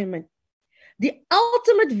deployment. The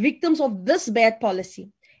ultimate victims of this bad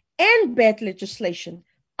policy and bad legislation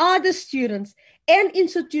are the students and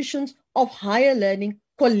institutions of higher learning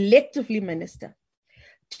collectively, Minister.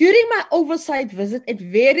 During my oversight visit at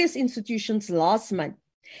various institutions last month,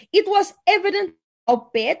 it was evident how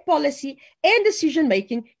bad policy and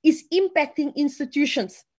decision-making is impacting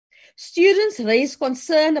institutions. Students raise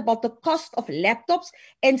concern about the cost of laptops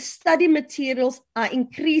and study materials are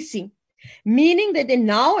increasing, meaning that there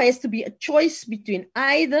now has to be a choice between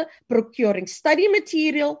either procuring study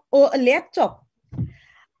material or a laptop.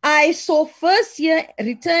 I saw first-year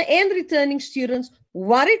returning students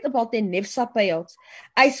worried about their NEFSA payouts.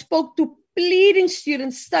 I spoke to pleading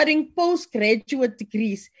students studying postgraduate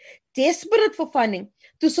degrees, desperate for funding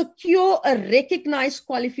to secure a recognized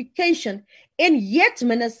qualification. And yet,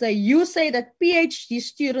 Minister, you say that PhD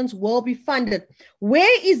students will be funded.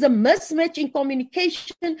 Where is the mismatch in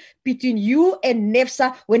communication between you and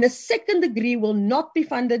NEFSA when a second degree will not be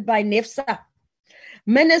funded by NEFSA?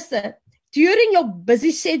 Minister, during your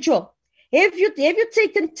busy schedule, have you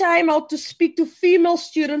taken time out to speak to female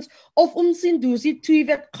students of Umzinduzi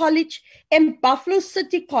Tuivet College and Buffalo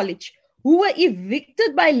City College who were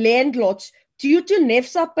evicted by landlords due to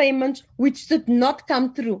NEFSA payments which did not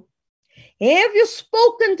come through? Have you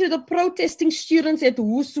spoken to the protesting students at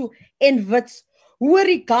WUSU and WITS who were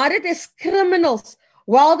regarded as criminals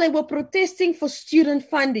while they were protesting for student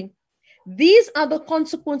funding? These are the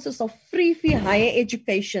consequences of free fee higher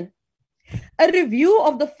education. A review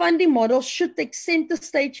of the funding model should take center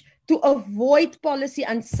stage to avoid policy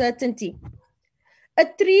uncertainty. A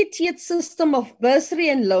three-tiered system of bursary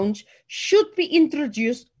and loans should be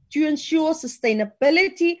introduced to ensure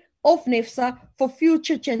sustainability of NEFSA for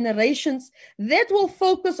future generations that will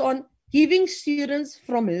focus on giving students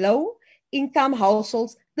from low-income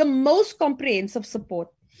households the most comprehensive support,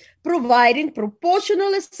 providing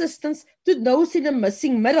proportional assistance to those in the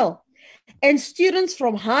missing middle, and students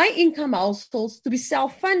from high-income households to be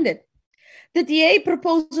self-funded. The DA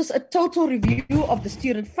proposes a total review of the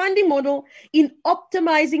student funding model in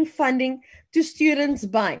optimizing funding to students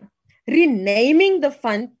by renaming the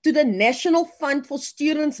fund to the National Fund for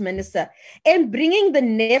Students, Minister, and bringing the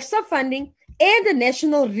NEFSA funding and the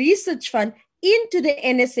National Research Fund into the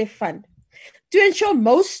NSF fund to ensure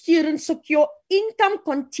most students secure income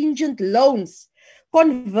contingent loans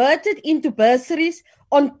converted into bursaries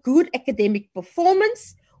on good academic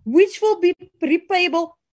performance, which will be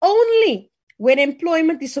repayable only when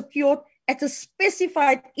employment is secured at a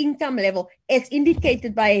specified income level as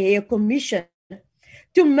indicated by a Hare Commission.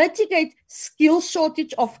 To mitigate skill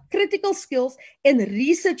shortage of critical skills and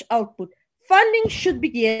research output, funding should be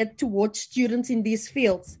geared towards students in these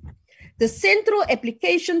fields. The central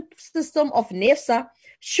application system of NEFSA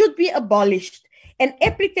should be abolished, and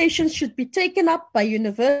applications should be taken up by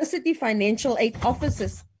university financial aid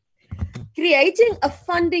officers. Creating a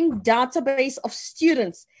funding database of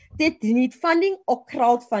students that need funding or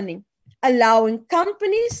crowdfunding, allowing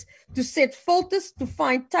companies to set filters to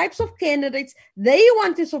find types of candidates they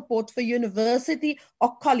want to support for university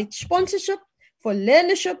or college sponsorship, for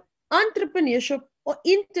learnership, entrepreneurship, or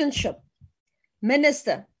internship.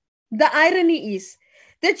 Minister, the irony is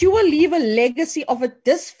that you will leave a legacy of a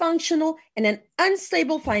dysfunctional and an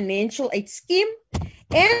unstable financial aid scheme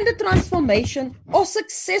and the transformation of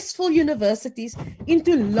successful universities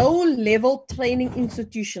into low-level training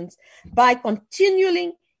institutions by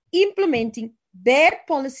continually implementing bad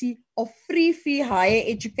policy of free fee higher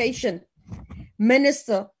education.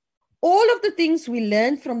 Minister, all of the things we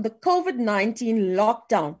learned from the COVID-19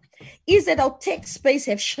 lockdown is that our tax base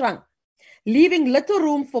have shrunk, leaving little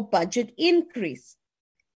room for budget increase.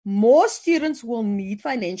 more students will need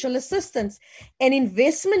financial assistance and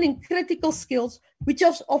investment in critical skills, which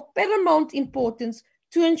is of paramount importance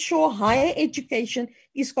to ensure higher education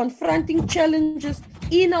is confronting challenges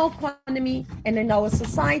in our economy and in our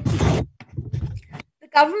society. The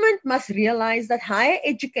government must realize that higher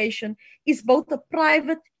education is both a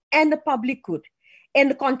private and a public good,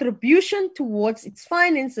 and the contribution towards its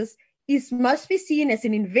finances must be seen as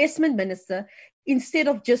an investment, Minister, instead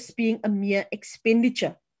of just being a mere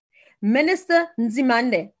expenditure. Minister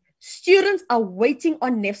Nzimande, students are waiting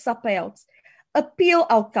on NEFSA payouts, appeal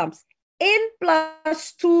outcomes,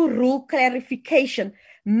 N+2 rule clarification,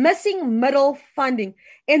 missing middle funding,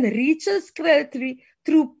 and research credit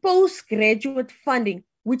through postgraduate funding,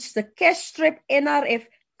 which the cash-strapped NRF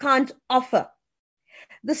can't offer.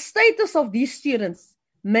 The status of these students,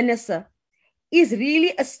 Minister, is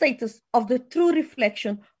really a status of the true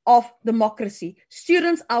reflection of democracy.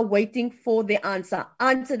 Students are waiting for the answer.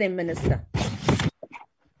 Answer them, Minister.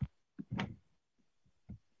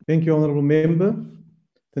 Thank you, Honourable Member.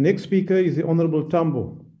 The next speaker is the Honourable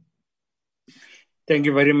Tambo. Thank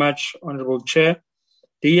you very much, Honourable Chair.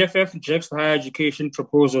 The EFF rejects the higher education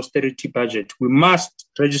proposed austerity budget. We must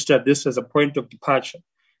register this as a point of departure,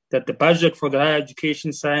 that the budget for the higher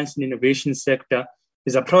education, science and innovation sector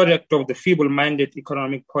is a product of the feeble-minded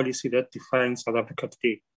economic policy that defines South Africa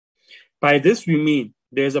today. By this, we mean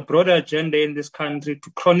there is a broader agenda in this country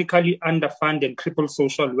to chronically underfund and cripple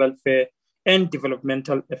social welfare and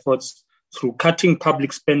developmental efforts through cutting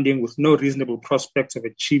public spending with no reasonable prospects of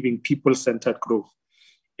achieving people-centered growth.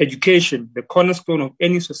 Education, the cornerstone of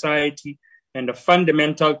any society and a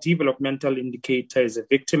fundamental developmental indicator, is a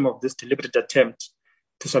victim of this deliberate attempt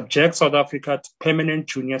to subject South Africa to permanent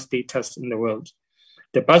junior status in the world.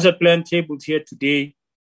 The budget plan tabled here today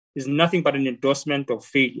is nothing but an endorsement of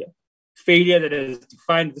failure. Failure that has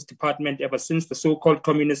defined this department ever since the so-called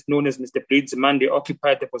communist known as Mr. Nzimande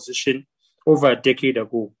occupied the position over a decade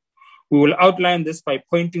ago. We will outline this by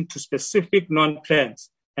pointing to specific non-plans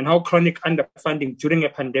and how chronic underfunding during a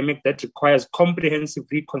pandemic that requires comprehensive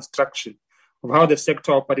reconstruction of how the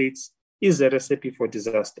sector operates is a recipe for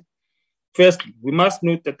disaster. Firstly, we must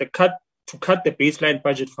note that to cut the baseline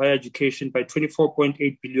budget for higher education by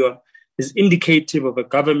 24.8 billion is indicative of a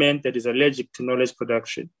government that is allergic to knowledge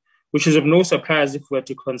production, which is of no surprise if we were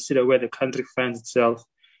to consider where the country finds itself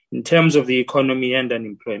in terms of the economy and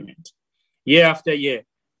unemployment. Year after year,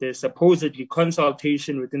 there is supposedly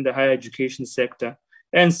consultation within the higher education sector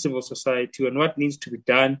and civil society on what needs to be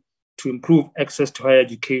done to improve access to higher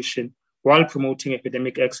education while promoting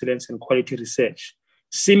academic excellence and quality research.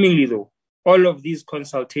 Seemingly, though, all of these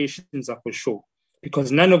consultations are for show,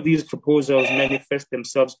 because none of these proposals manifest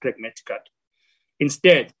themselves pragmatically.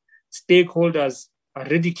 Instead, stakeholders are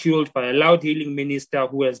ridiculed by a loud-hailing minister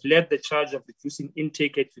who has led the charge of reducing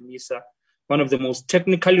intake at UNISA, one of the most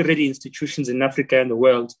technically ready institutions in Africa and the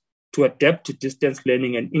world, to adapt to distance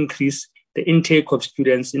learning and increase the intake of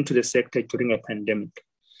students into the sector during a pandemic.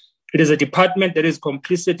 It is a department that is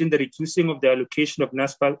complicit in the reducing of the allocation of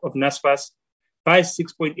NSFAS by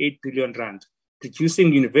 6.8 billion rand,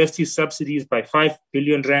 reducing university subsidies by 5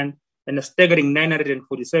 billion rand, and a staggering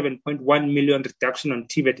 947.1 million reduction on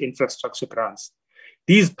TVET infrastructure grants.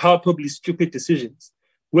 These palpably stupid decisions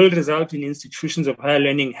will result in institutions of higher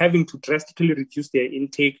learning having to drastically reduce their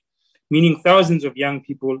intake, meaning thousands of young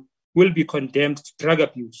people will be condemned to drug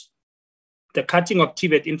abuse. The cutting of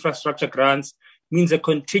TVET infrastructure grants means a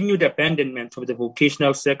continued abandonment of the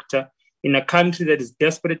vocational sector in a country that is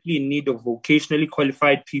desperately in need of vocationally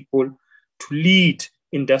qualified people to lead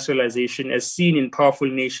industrialization, as seen in powerful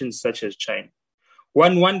nations such as China.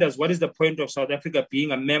 One wonders, what is the point of South Africa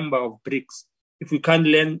being a member of BRICS if we can't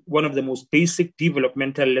learn one of the most basic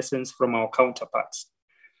developmental lessons from our counterparts?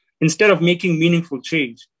 Instead of making meaningful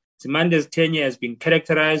change, Nzimande's tenure has been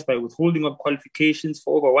characterized by withholding of qualifications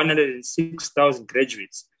for over 106,000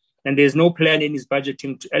 graduates, and there's no plan in his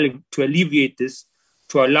budgeting to alleviate this,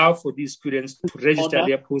 to allow for these students to register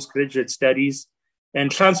their postgraduate studies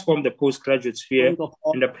and transform the postgraduate sphere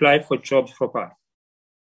and apply for jobs properly.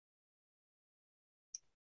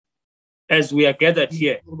 As we are gathered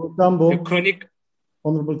here,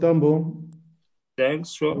 Honorable Tambo.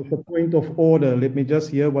 Thanks, sure. The point of order. Let me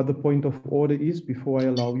just hear what the point of order is before I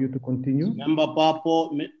allow you to continue.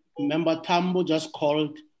 Member Tambo just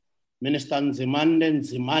called Minister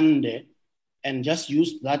Nzimande and just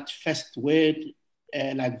used that first word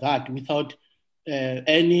like that without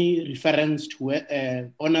any reference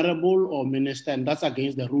to honorable or minister, and that's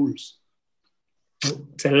against the rules.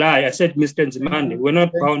 It's a lie. I said Mr. Nzimande. We're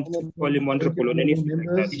not bound to call him honorable on anything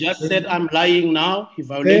like that. He just said I'm lying now. He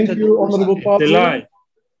violated Thank you, Honorable Pablo. It's a lie.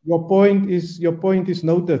 Your point is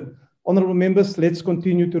noted. Honorable members, let's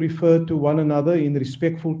continue to refer to one another in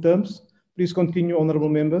respectful terms. Please continue, Honorable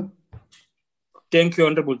Member. Thank you,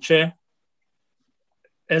 Honorable Chair.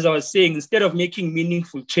 As I was saying, instead of making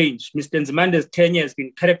meaningful change, Mr. Nzimande's tenure has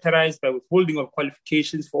been characterized by withholding of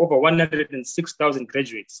qualifications for over 106,000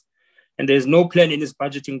 graduates. And there is no plan in his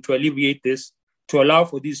budgeting to alleviate this, to allow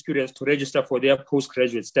for these students to register for their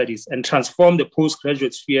postgraduate studies and transform the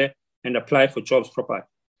postgraduate sphere and apply for jobs properly.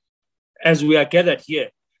 As we are gathered here,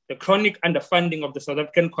 the chronic underfunding of the South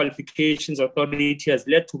African Qualifications Authority has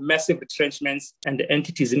led to massive retrenchments and the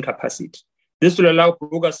entity's incapacity. This will allow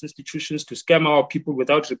bogus institutions to scam our people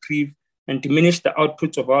without reprieve and diminish the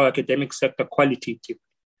outputs of our academic sector qualitatively.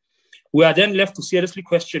 We are then left to seriously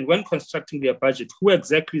question, when constructing their budget, who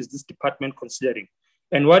exactly is this department considering?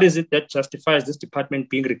 And what is it that justifies this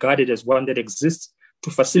department being regarded as one that exists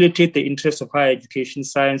to facilitate the interests of higher education,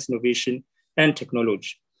 science, innovation, and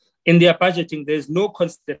technology? In their budgeting, there is no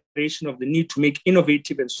consideration of the need to make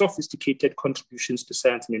innovative and sophisticated contributions to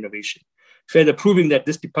science and innovation, further proving that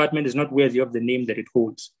this department is not worthy of the name that it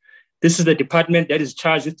holds. This is the department that is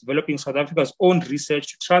charged with developing South Africa's own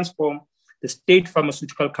research to transform the state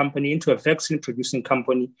pharmaceutical company into a vaccine-producing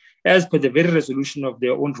company, as per the very resolution of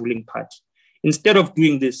their own ruling party. Instead of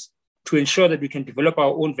doing this, to ensure that we can develop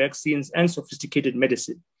our own vaccines and sophisticated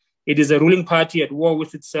medicine, it is a ruling party at war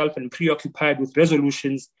with itself and preoccupied with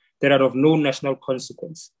resolutions that are of no national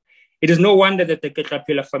consequence. It is no wonder that the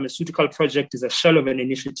Ketlapela pharmaceutical project is a shell of an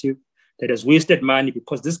initiative that has wasted money,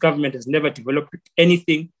 because this government has never developed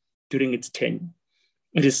anything during its tenure.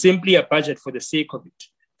 It is simply a budget for the sake of it,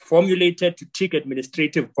 formulated to tick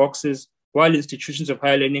administrative boxes while institutions of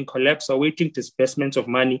higher learning collapse, awaiting disbursements of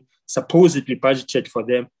money supposedly budgeted for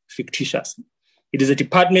them fictitiously. It is a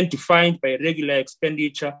department defined by irregular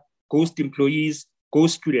expenditure, ghost employees,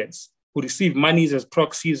 ghost students, who receive monies as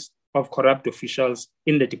proxies of corrupt officials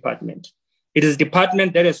in the department. It is a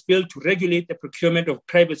department that has failed to regulate the procurement of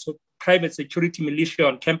private security militia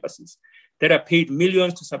on campuses that are paid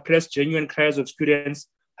millions to suppress genuine cries of students,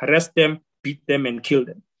 harass them, beat them, and kill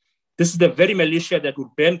them. This is the very militia that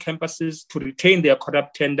would burn campuses to retain their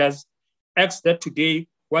corrupt tenders, acts that today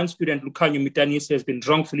one student, Lucanio Mitanisi, has been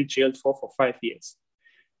wrongfully jailed for 5 years.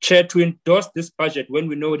 Chair, to endorse this budget when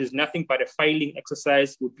we know it is nothing but a filing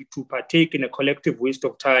exercise would be to partake in a collective waste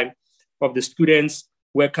of time of the students,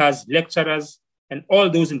 workers, lecturers, and all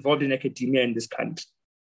those involved in academia in this country.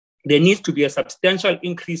 There needs to be a substantial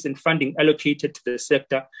increase in funding allocated to the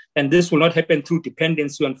sector, and this will not happen through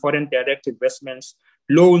dependency on foreign direct investments,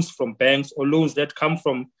 loans from banks, or loans that come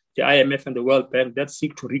from the IMF and the World Bank that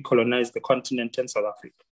seek to recolonize the continent and South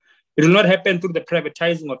Africa. It will not happen through the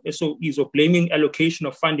privatizing of SOEs or blaming allocation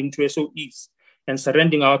of funding to SOEs and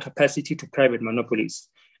surrendering our capacity to private monopolies.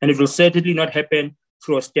 And it will certainly not happen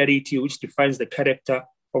through austerity, which defines the character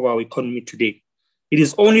of our economy today. It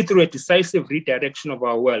is only through a decisive redirection of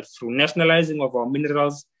our wealth, through nationalizing of our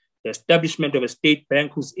minerals, the establishment of a state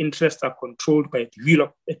bank whose interests are controlled by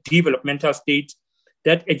a developmental state,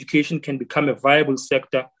 that education can become a viable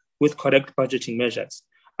sector with correct budgeting measures.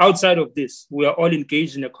 Outside of this, we are all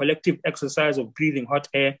engaged in a collective exercise of breathing hot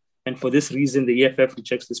air, and for this reason, the EFF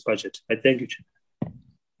rejects this budget. I thank you, Chair.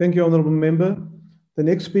 Thank you, Honourable Member. The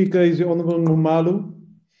next speaker is the Honourable Numalu.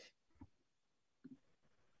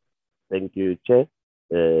 Thank you, Chair.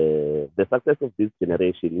 The success of this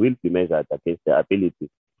generation will be measured against their ability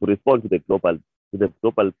to respond to the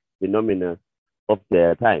global phenomena of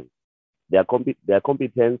their time. Their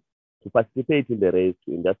competence to participate in the race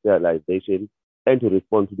to industrialization and to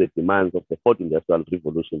respond to the demands of the fourth industrial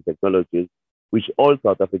revolution technologies, which all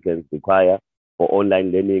South Africans require for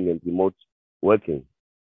online learning and remote working.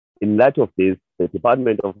 In light of this, the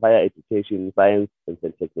Department of Higher Education, Science and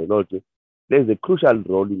Technology plays a crucial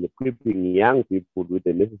role in equipping young people with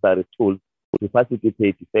the necessary tools to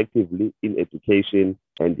participate effectively in education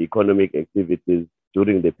and economic activities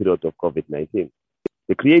during the period of COVID-19.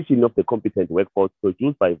 The creation of the competent workforce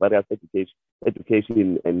produced by various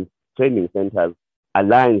education and training centers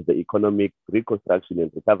aligns the economic reconstruction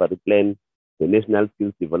and recovery plan, the National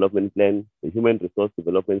Skills Development Plan, the Human Resource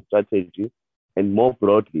Development Strategy, and more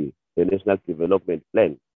broadly, the National Development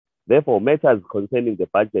Plan. Therefore, matters concerning the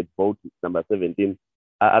budget vote number 17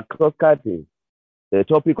 are cross-cutting. The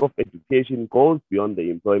topic of education goes beyond the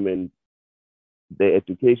employment. The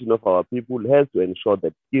education of our people has to ensure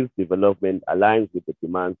that skills development aligns with the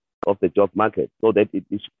demands of the job market, so that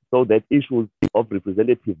issues of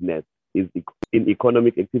representativeness in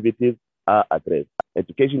economic activities are addressed.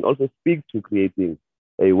 Education also speaks to creating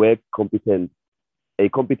a competent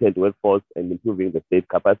workforce and improving the state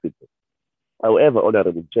capacity. However,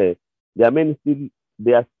 Honorable Chair, there are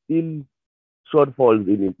there are still shortfalls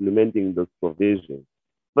in implementing those provisions.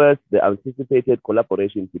 First, the anticipated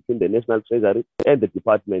collaboration between the National Treasury and the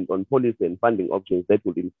Department on policy and funding options that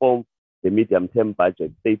would inform the medium-term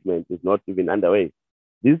budget statement is not even underway.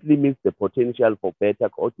 This limits the potential for better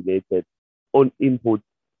coordinated on inputs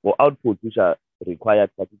or outputs which are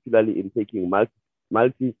required, particularly in taking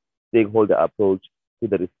multi-stakeholder approach to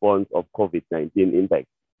the response of COVID-19 impact.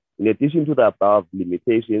 In addition to the above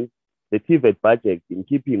limitations, the TVET budget, in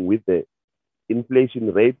keeping with the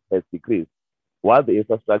inflation rate, has decreased, while the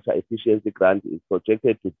infrastructure efficiency grant is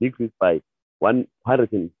projected to decrease by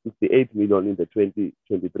 168 million in the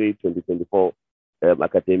 2023-2024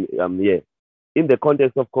 academic year. In the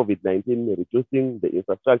context of COVID-19, reducing the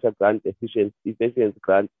infrastructure grant efficiency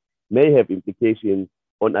grant may have implications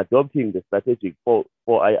on adopting the strategic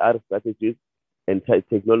 4IR strategies and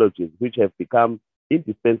technologies which have become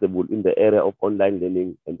indispensable in the area of online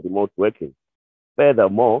learning and remote working.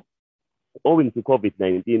 Furthermore, owing to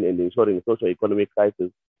COVID-19 and ensuring socio-economic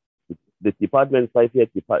crisis, the department's 5-year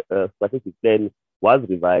strategic plan was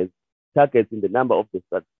revised, targeting the number of the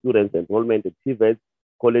students enrollment at TVET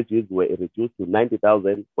colleges were reduced to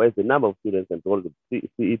 90,000, whereas the number of students enrolled at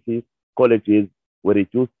CET colleges were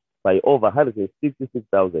reduced by over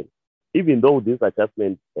 166,000. Even though this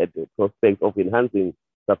adjustment had the prospect of enhancing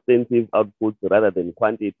substantive outputs rather than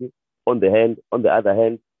quantity, on the other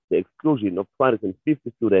hand, the exclusion of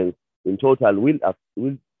 250 students in total will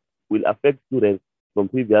affect students from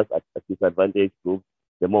previous disadvantaged groups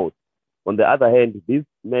the most. On the other hand, this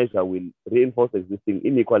measure will reinforce existing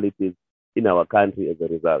inequalities in our country as a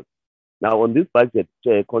result. Now, on this budget,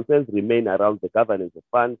 concerns remain around the governance of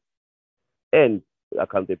funds and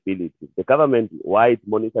accountability. The government-wide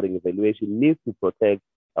monitoring evaluation needs to protect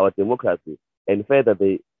our democracy and further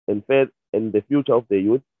the future of the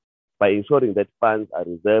youth by ensuring that funds are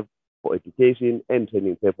reserved for education and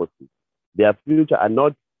training purposes. Their future are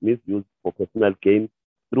not misused for personal gain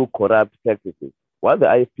through corrupt practices. While the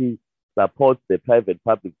IFP supports the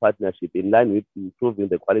private-public partnership in line with improving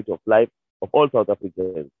the quality of life of all South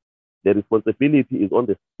Africans, the responsibility is on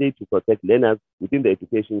the state to protect learners within the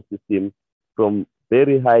education system from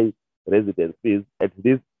very high residence fees as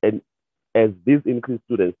this increased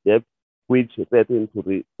student debt, which threaten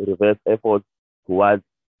to reverse efforts towards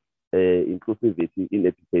inclusivity in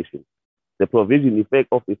education. The provision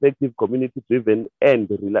of effective community-driven and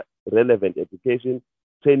relevant education,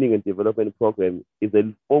 training and development program is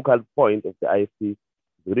a focal point of the IFP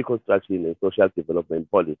reconstruction and social development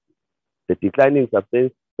policy. The declining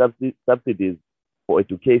subsidies for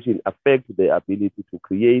education affect the ability to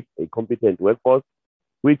create a competent workforce,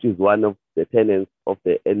 which is one of the tenets of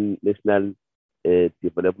the National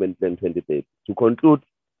Development Plan 2030. To conclude,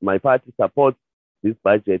 my party supports this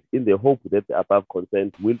budget in the hope that the above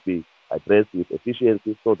concerns will be addressed with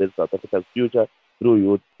efficiency so that South Africa's future through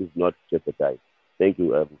youth is not jeopardized. Thank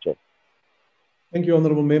you, Chair. Thank you,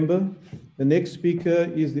 Honourable Member. The next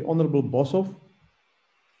speaker is the Honourable Boshoff.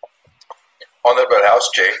 Honourable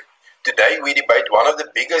House Chair, today we debate one of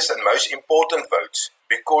the biggest and most important votes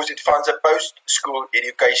because it funds a post-school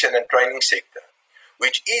education and training sector,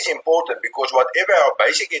 which is important because whatever our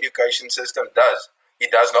basic education system does,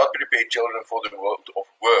 it does not prepare children for the world of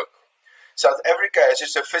work. South Africa has a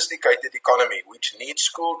sophisticated economy which needs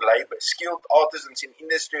skilled labour, skilled artisans in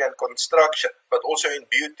industry and construction, but also in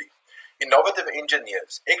beauty, innovative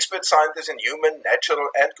engineers, expert scientists in human, natural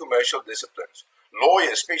and commercial disciplines,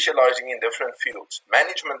 lawyers specializing in different fields,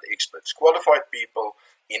 management experts, qualified people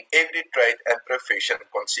in every trade and profession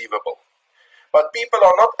conceivable. But people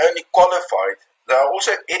are not only qualified, they are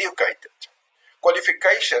also educated.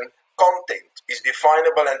 Qualification content is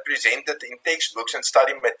definable and presented in textbooks and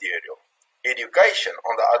study material. Education,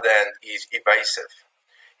 on the other hand, is evasive.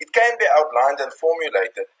 It can be outlined and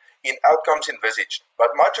formulated in outcomes envisaged,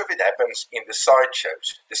 but much of it happens in the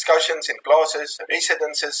sideshows, discussions in classes,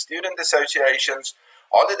 residences, student associations,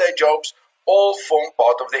 holiday jobs, all form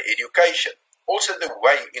part of the education. Also the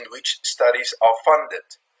way in which studies are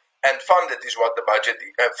funded. And funding is what the budget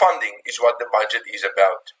is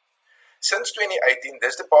about. Since 2018,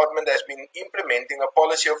 this department has been implementing a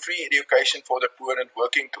policy of free education for the poor and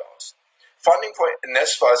working class. Funding for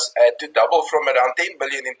NSFAS had to double from around 10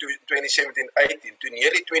 billion in 2017-18 to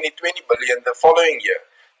nearly 20 billion the following year,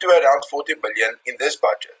 to around 40 billion in this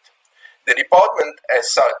budget. The department, as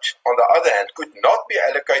such, on the other hand, could not be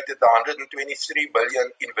allocated the 123 billion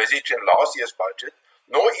envisaged in last year's budget,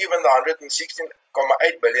 nor even the 116.8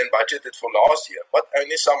 billion budgeted for last year, but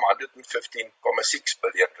only some 115.6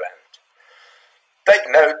 billion rand. Take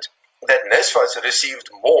note that NSFAS received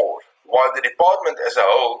more, while the department as a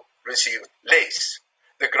whole received less.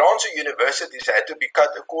 The grants of universities had to be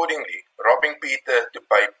cut accordingly, robbing Peter to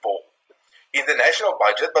pay Paul. In the national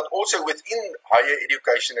budget, but also within higher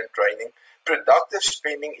education and training, productive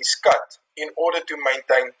spending is cut in order to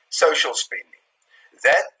maintain social spending.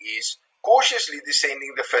 That is cautiously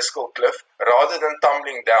descending the fiscal cliff rather than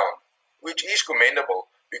tumbling down, which is commendable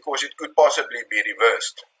because it could possibly be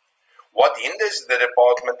reversed. What hinders the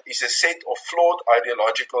department is a set of flawed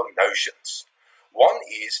ideological notions. One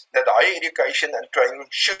is that higher education and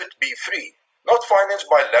training should be free, not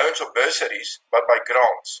financed by loans or bursaries, but by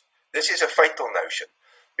grants. This is a fatal notion,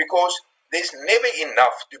 because there's never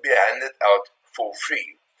enough to be handed out for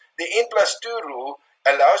free. The N+2 rule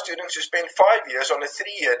allows students to spend 5 years on a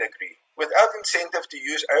 3-year degree, without incentive to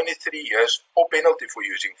use only 3 years or penalty for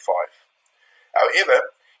using 5.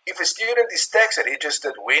 However, if a student is tax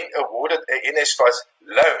registered when awarded a NSFAS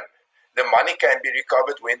loan, the money can be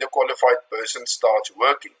recovered when the qualified person starts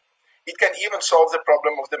working. It can even solve the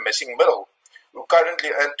problem of the missing middle, who currently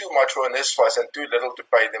earn too much for NSFAS and too little to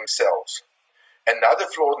pay themselves. Another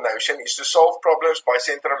flawed notion is to solve problems by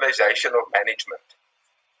centralization of management.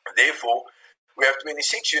 Therefore, we have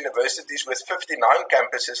 26 universities with 59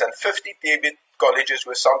 campuses and 50 TVET colleges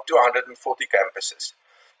with some 240 campuses.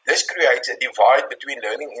 This creates a divide between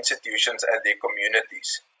learning institutions and their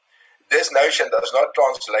communities. This notion does not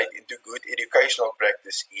translate into good educational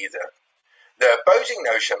practice either. The opposing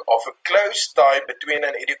notion of a close tie between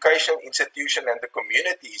an educational institution and the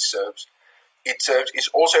community it serves is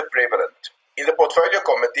also prevalent. In the Portfolio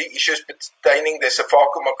Committee, issues pertaining the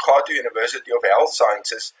Sefako Makgato University of Health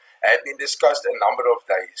Sciences have been discussed a number of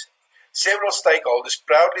days. Several stakeholders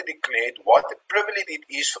proudly declared what a privilege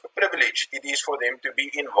it is for them to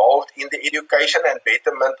be involved in the education and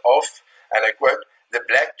betterment of, and I quote, the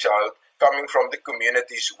black child coming from the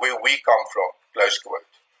communities where we come from, close quote.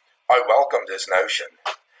 I welcome this notion.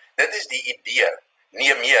 Dit is die idee,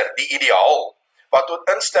 nie meer, die ideaal, wat tot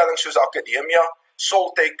instellings soos Akademia,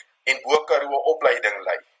 Soltech en Bo-Karoo opleiding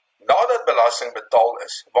lei. Nadat belasting betaal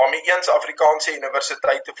is, waarmee eens Afrikaanse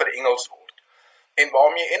universiteite verengels word, en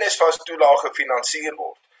waarmee NSFAS toelaag gefinansier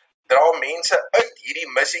word, dra mense uit hierdie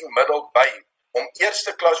missing middel by om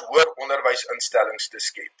eerste klas hoër onderwysinstellings te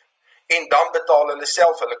skep. En dan betaal hulle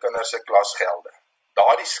self hulle kinders se klasgelde.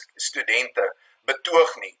 Daardie studente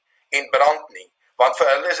betoog nie en brand nie, want vir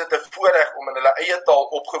hulle is dit 'n voorreg om in hulle eie taal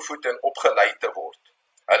opgevoed en opgelei te word.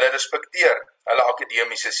 Hulle respekteer hulle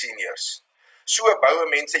akademiese seniors. So boue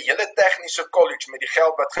mense hele tegniese college met die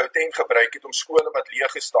geld wat Gauteng gebruik het om skole wat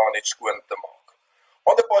leeg gestaan het skoon te maak.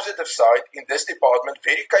 On the positive side, in this department,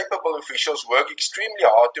 very capable officials work extremely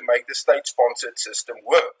hard to make the state-sponsored system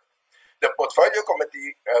work. The Portfolio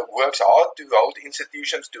Committee works hard to hold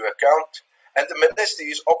institutions to account, and the Minister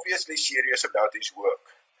is obviously serious about his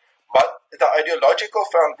work. But the ideological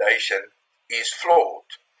foundation is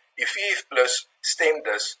flawed. Die VF+ stem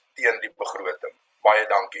dus teen die begroting. Baie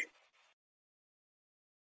dankie.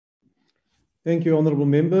 Thank you, Honourable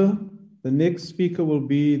Member. The next speaker will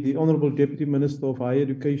be the Honourable Deputy Minister of Higher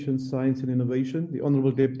Education, Science and Innovation, the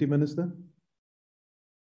Honourable Deputy Minister.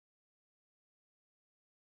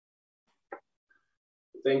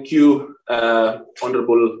 Thank you,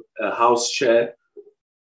 Honourable House Chair,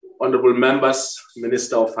 Honourable Members,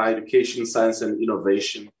 Minister of Higher Education, Science and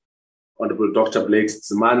Innovation, Honourable Dr. Blake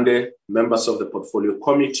Zimande, members of the Portfolio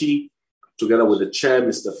Committee, together with the Chair,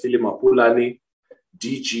 Mr. Phili Mapulani,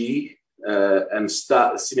 DG, and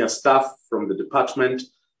senior staff from the department,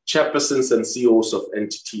 chairpersons and CEOs of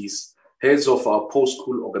entities, heads of our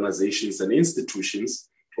post-school organizations and institutions,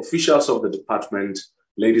 officials of the department,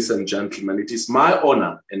 ladies and gentlemen, it is my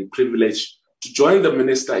honor and privilege to join the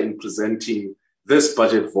Minister in presenting this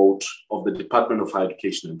budget vote of the Department of Higher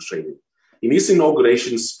Education and Training. In his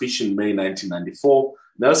inauguration speech in May 1994,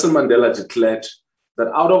 Nelson Mandela declared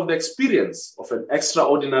that out of the experience of an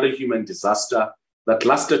extraordinary human disaster that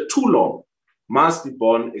lasted too long, must be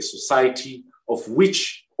born a society of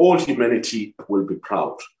which all humanity will be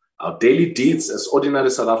proud. Our daily deeds as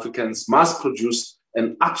ordinary South Africans must produce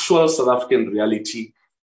an actual South African reality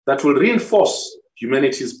that will reinforce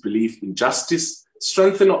humanity's belief in justice,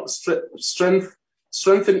 strengthen its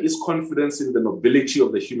confidence in the nobility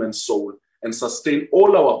of the human soul, and sustain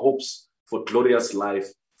all our hopes for glorious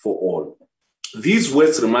life for all. These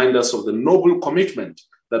words remind us of the noble commitment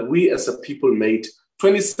that we as a people made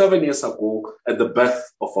 27 years ago at the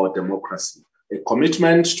birth of our democracy, a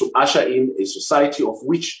commitment to usher in a society of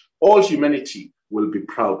which all humanity will be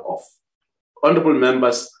proud of. Honourable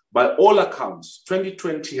members, by all accounts,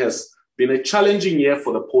 2020 has been a challenging year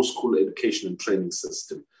for the post-school education and training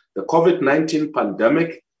system. The COVID-19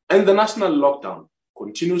 pandemic and the national lockdown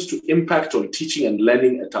continues to impact on teaching and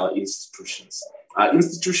learning at our institutions. Our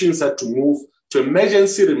institutions had to move to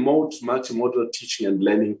emergency remote multimodal teaching and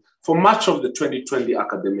learning for much of the 2020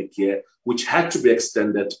 academic year, which had to be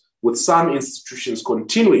extended, with some institutions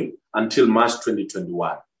continuing until March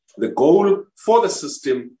 2021. The goal for the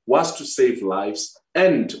system was to save lives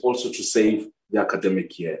and also to save the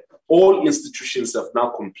academic year. All institutions have now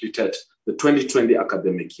completed the 2020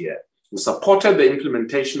 academic year. We supported the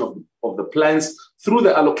implementation of the plans through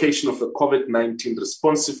the allocation of the COVID-19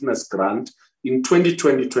 responsiveness grant in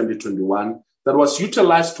 2020-2021 that was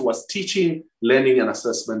utilized towards teaching, learning, and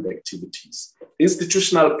assessment activities.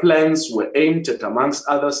 Institutional plans were aimed at, amongst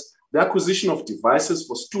others, the acquisition of devices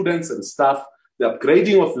for students and staff, the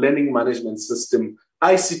upgrading of learning management system,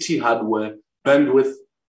 ICT hardware, bandwidth,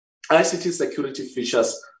 ICT security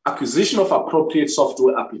features, acquisition of appropriate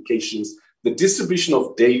software applications, the distribution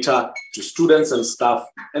of data to students and staff,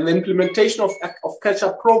 and the implementation of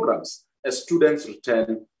catch-up programs as students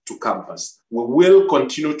return to campus. We will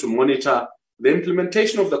continue to monitor the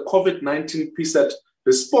implementation of the COVID-19 PSET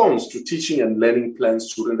response to teaching and learning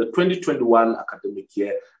plans during the 2021 academic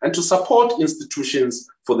year and to support institutions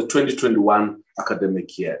for the 2021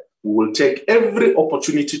 academic year. We will take every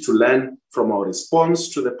opportunity to learn from our response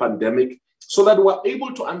to the pandemic so that we're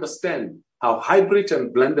able to understand how hybrid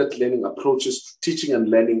and blended learning approaches to teaching and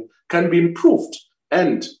learning can be improved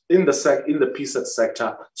and in the PSET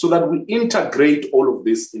sector so that we integrate all of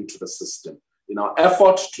this into the system. In our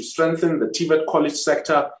effort to strengthen the TVET college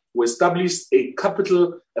sector, we established a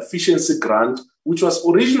capital efficiency grant, which was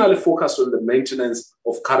originally focused on the maintenance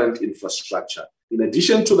of current infrastructure. In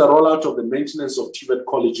addition to the rollout of the maintenance of TVET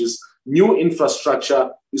colleges, new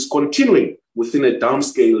infrastructure is continuing within a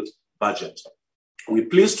downscaled budget. We're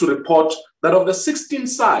pleased to report that of the 16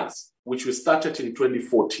 sites which we started in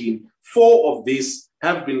 2014, 4 of these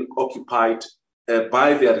have been occupied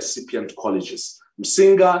by their recipient colleges.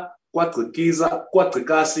 Msinga,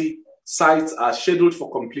 Kwatrikasi sites are scheduled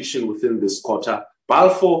for completion within this quarter,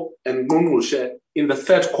 Balfour and Ngqungqushe in the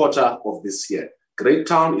 3rd quarter of this year. Great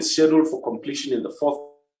Town is scheduled for completion in the 4th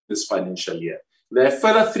this financial year. There are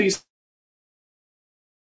further 3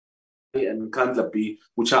 and Kandla B,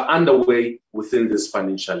 which are underway within this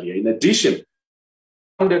financial year. In addition,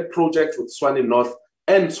 funded project with Tshwane North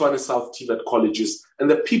and Tshwane South TVET colleges and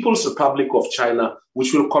the People's Republic of China,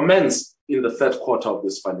 which will commence in the 3rd quarter of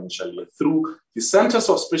this financial year. Through the centers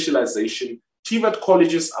of specialization, TVET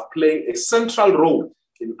colleges are playing a central role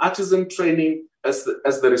in artisan training as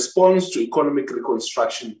the response to economic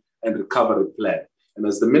reconstruction and recovery plan. And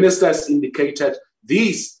as the minister has indicated,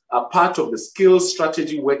 these are part of the skills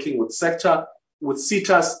strategy working with SETAs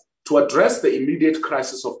to address the immediate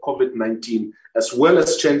crisis of COVID-19, as well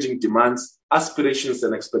as changing demands, aspirations,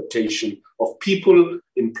 and expectations of people,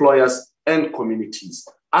 employers, and communities.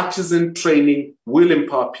 Artisan training will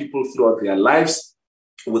empower people throughout their lives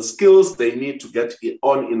with skills they need to get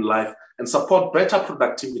on in life and support better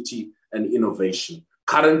productivity and innovation.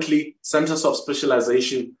 Currently, centers of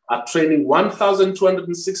specialization are training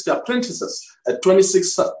 1,260 apprentices at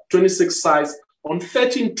 26 sites on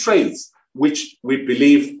 13 trades, which we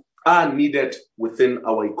believe are needed within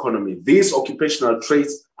our economy. These occupational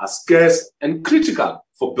trades are scarce and critical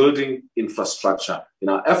for building infrastructure. In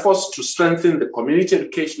our efforts to strengthen the community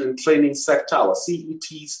education and training sector, our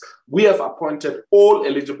CETs, we have appointed all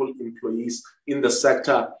eligible employees in the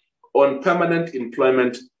sector on permanent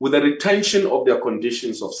employment with the retention of their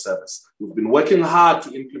conditions of service. We've been working hard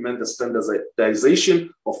to implement the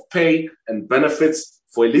standardization of pay and benefits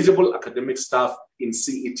for eligible academic staff in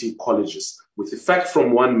CET colleges, with effect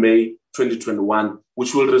from 1 May 2021,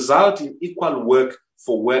 which will result in equal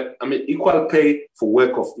pay for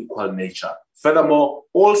work of equal nature. Furthermore,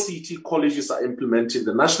 all CET colleges are implementing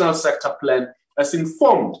the National Sector Plan as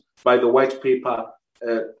informed by the white paper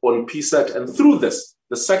on PSET, and through this,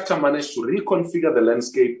 the sector managed to reconfigure the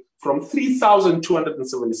landscape from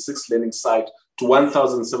 3,276 learning sites to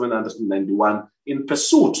 1,791 in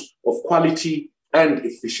pursuit of quality and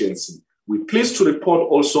efficiency. We're pleased to report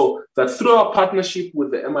also that through our partnership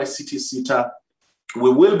with the MICT SETA, we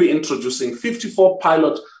will be introducing 54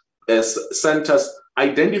 pilot centers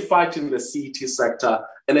identified in the CET sector,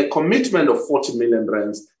 and a commitment of 40 million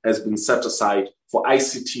rands has been set aside for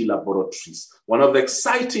ICT laboratories. One of the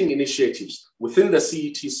exciting initiatives within the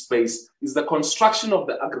CET space is the construction of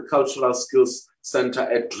the Agricultural Skills Center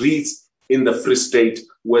at Reeds in the Free State,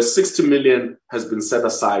 where 60 million has been set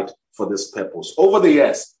aside for this purpose. Over the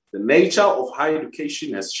years, the nature of higher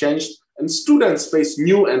education has changed, and students face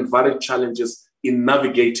new and varied challenges in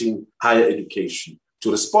navigating higher education.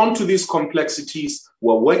 To respond to these complexities,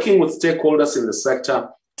 we're working with stakeholders in the sector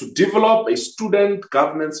to develop a student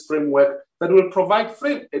governance framework that will provide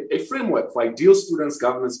a framework for ideal students'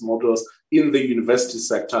 governance models in the university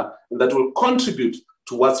sector, and that will contribute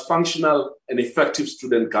towards functional and effective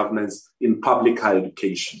student governance in public higher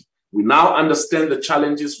education. We now understand the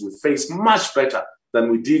challenges we face much better than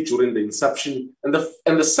we did during the inception and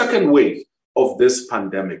the second wave of this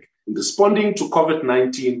pandemic. In responding to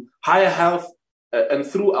COVID-19, Higher Health, and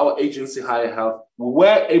through our agency Higher Health, we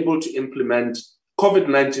were able to implement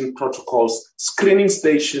COVID-19 protocols, screening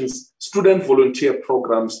stations, student volunteer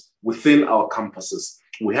programs within our campuses.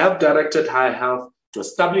 We have directed Higher Health to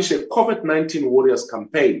establish a COVID-19 Warriors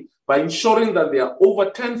campaign by ensuring that there are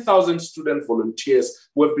over 10,000 student volunteers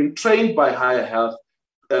who have been trained by Higher Health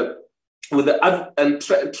with the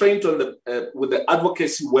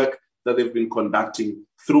advocacy work that they've been conducting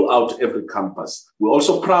throughout every campus. We're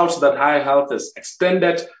also proud that Higher Health has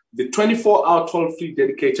extended the 24-hour toll-free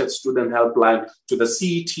dedicated student helpline to the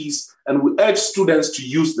CETs, and we urge students to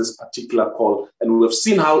use this particular call, and we've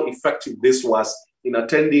seen how effective this was in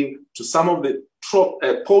attending to some of the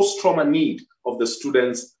post-trauma need of the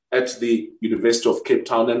students at the University of Cape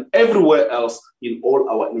Town and everywhere else in all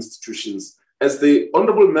our institutions. As the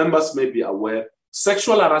honorable members may be aware,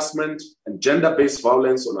 sexual harassment and gender-based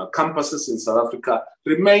violence on our campuses in South Africa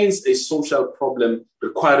remains a social problem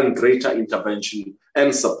requiring greater intervention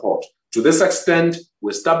and support. To this extent,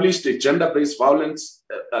 we established a gender-based violence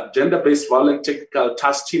technical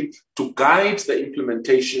task team to guide the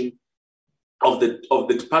implementation of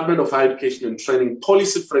the Department of Higher Education and Training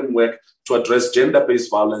policy framework to address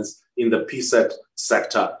gender-based violence in the PSET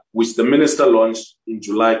sector, which the minister launched in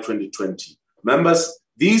July 2020. Members,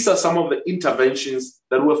 these are some of the interventions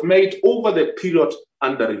that we've made over the period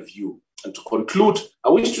under review. And to conclude, I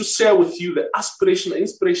wish to share with you the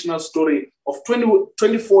inspirational story of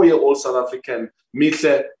 24-year-old South African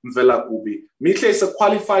Mihle Mvelakubi. Mihle is a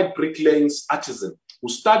qualified bricklaying artisan who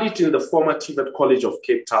studied in the former TVET College of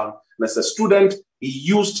Cape Town. And as a student, he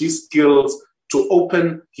used his skills to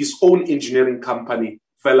open his own engineering company,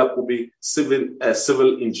 Mvelakubi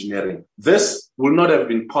Civil Engineering. This would not have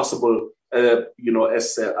been possible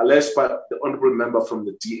as alleged by the honorable member from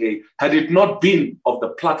the DA, had it not been of the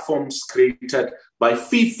platforms created by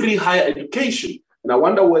fee-free higher education. And I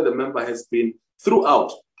wonder where the member has been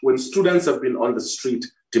throughout when students have been on the street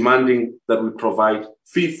demanding that we provide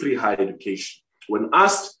fee-free higher education. When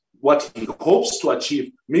asked what he hopes to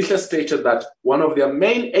achieve, Mihle stated that one of their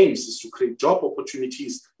main aims is to create job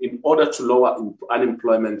opportunities in order to lower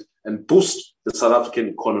unemployment and boost the South African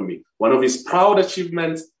economy. One of his proud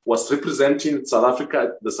achievements was representing the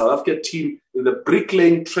South Africa team in the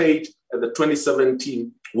bricklaying trade at the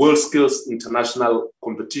 2017 World Skills International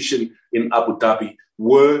Competition in Abu Dhabi,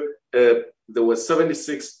 where there were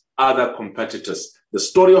 76 other competitors. The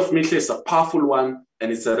story of Mihle is a powerful one,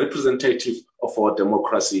 and it's a representative of our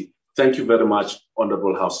democracy. Thank you very much,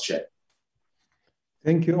 Honorable House Chair.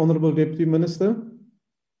 Thank you, Honorable Deputy Minister.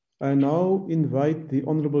 I now invite the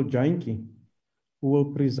Honorable Jantjie, who will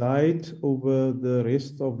preside over the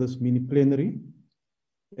rest of this mini plenary,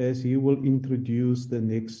 as he will introduce the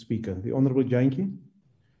next speaker. The Honorable Jantjie.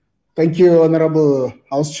 Thank you, Honorable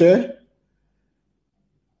House Chair.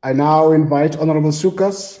 I now invite Honorable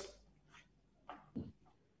Sukas.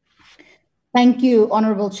 Thank you,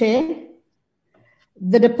 Honorable Chair.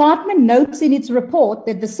 The department notes in its report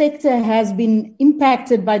that the sector has been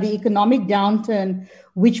impacted by the economic downturn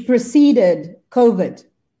which preceded COVID.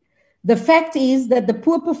 The fact is that the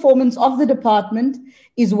poor performance of the department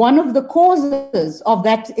is one of the causes of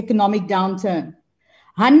that economic downturn.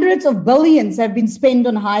 Hundreds of billions have been spent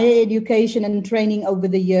on higher education and training over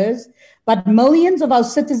the years, but millions of our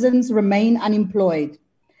citizens remain unemployed.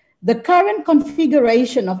 The current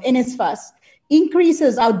configuration of NSFAS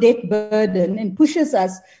increases our debt burden and pushes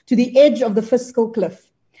us to the edge of the fiscal cliff.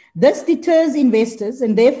 This deters investors,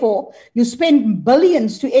 and therefore you spend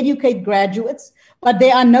billions to educate graduates, but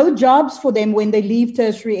there are no jobs for them when they leave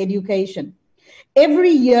tertiary education.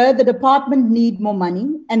 Every year, the department needs more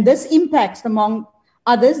money, and this impacts, among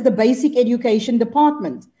others, the basic education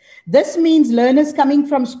department. This means learners coming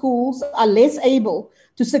from schools are less able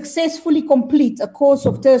to successfully complete a course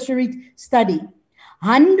of tertiary study.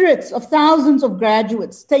 Hundreds of thousands of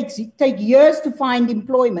graduates take years to find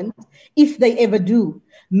employment, if they ever do.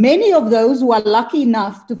 Many of those who are lucky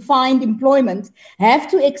enough to find employment have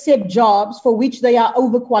to accept jobs for which they are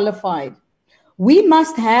overqualified. We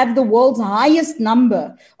must have the world's highest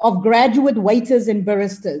number of graduate waiters and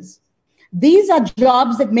baristas. These are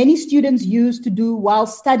jobs that many students used to do while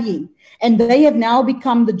studying, and they have now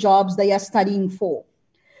become the jobs they are studying for.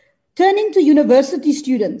 Turning to university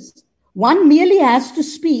students, One merely has to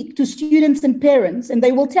speak to students and parents, and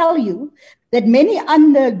they will tell you that many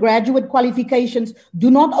undergraduate qualifications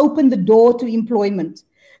do not open the door to employment.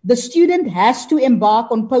 The student has to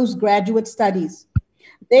embark on postgraduate studies.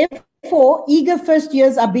 Therefore, eager first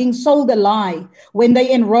years are being sold a lie when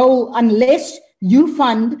they enroll unless you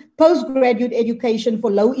fund postgraduate education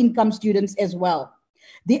for low-income students as well.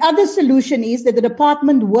 The other solution is that the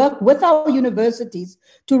department work with our universities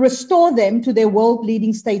to restore them to their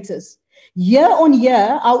world-leading status. Year on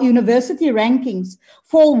year, our university rankings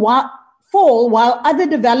fall while other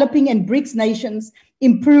developing and BRICS nations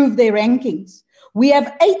improve their rankings. We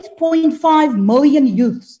have 8.5 million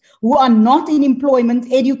youths who are not in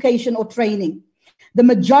employment, education, or training. The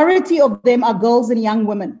majority of them are girls and young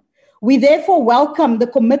women. We therefore welcome the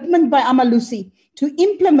commitment by Amalusi to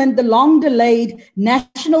implement the long-delayed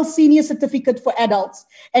National Senior Certificate for Adults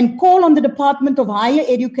and call on the Department of Higher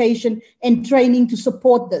Education and Training to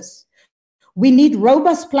support this. We need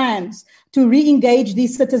robust plans to re-engage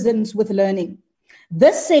these citizens with learning.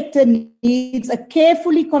 This sector needs a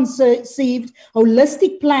carefully conceived,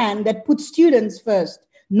 holistic plan that puts students first,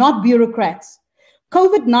 not bureaucrats.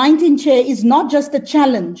 COVID-19, Chair, is not just a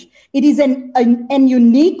challenge. It is an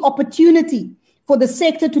unique opportunity for the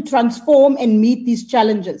sector to transform and meet these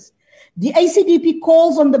challenges. The ACDP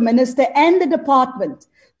calls on the Minister and the Department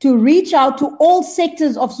to reach out to all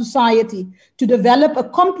sectors of society to develop a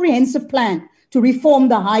comprehensive plan to reform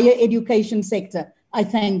the higher education sector. I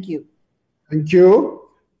thank you. Thank you.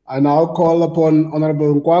 I now call upon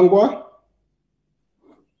Honorable Nkwangwa.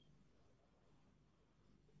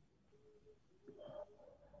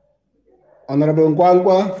 Honorable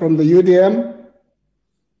Nkwangwa from the UDM.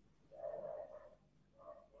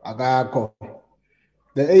 Agako.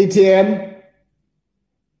 The ATM.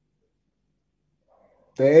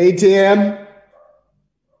 The ATM.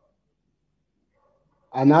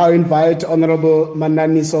 I now invite Honorable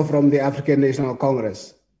Mananiso from the African National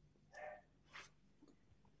Congress.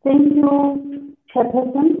 Thank you,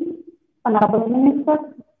 Chairperson, Honorable Minister,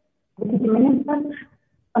 Deputy Minister,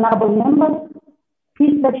 Honorable Members,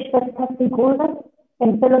 peace stakeholders,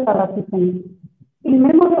 and fellow South Africans. In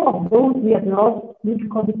memory of those we have lost due to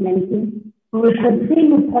COVID-19, we will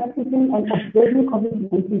continue practicing and observing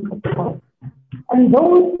COVID-19 protocols. And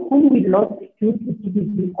those whom we lost due to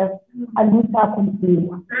TBCS and who are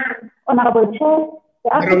continuing. Honorable Chair,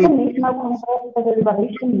 the African National Congress for the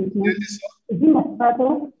Liberation Movement is in a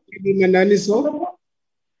struggle.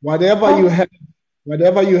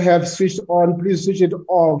 Whatever you have switched on, please switch it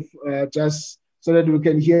off, just so that we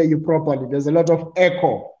can hear you properly. There's a lot of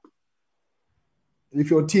echo. If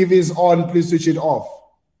your TV is on, please switch it off.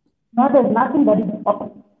 No, there's nothing that is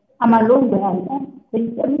off. I'm alone behind. Can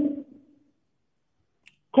you hear me?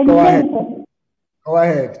 Can you hear me? Go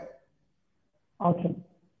ahead. Okay.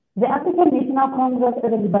 The African National Congress for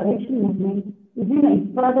the Liberation Movement is in a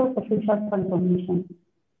struggle for social transformation.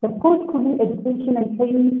 The post-COVID education and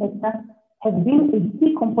training sector has been a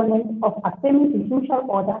key component of affirming the social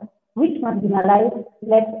order which marginalized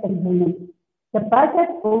Blacks and women. The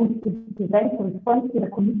budget goes is designed to respond to the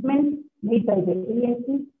commitment made by the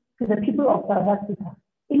ANC to the people of South Africa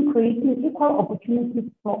in creating equal opportunities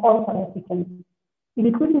for all South Africans,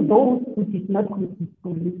 including those who did not complete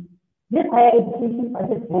schooling. This higher education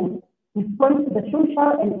budget goal responds to the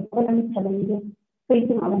social and economic challenges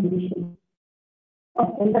facing our nation.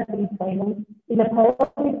 Of gender-based violence is a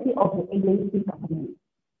priority of the ANC government.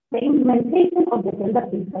 The implementation of the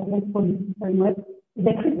gender-based violence policy framework is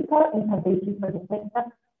a critical intervention for the sector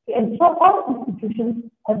to ensure all institutions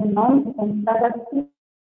have norms and standards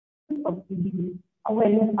of CBD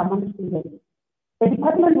awareness among students. The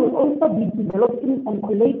department will also be developing and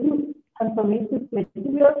collating transformative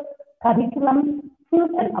materials, curriculum,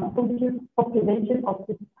 tools, and approaches for prevention of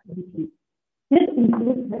discrimination. This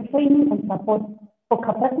includes the training and support for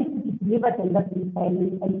capacity to deliver gender-based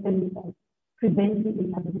violence and femicide prevention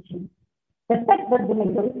intervention. The fact that the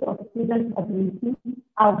majority of students abilities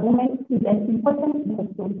are women is an important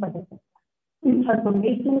milestone for the sector in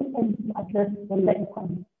transformation and to address gender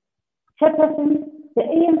equality. Chairperson, the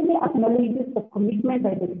ANC acknowledges the commitment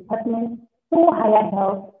by the department to higher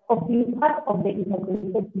health of being part of the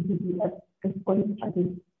integrated CBDS response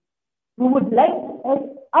strategy. We would like to urge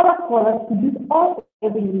our scholars to use all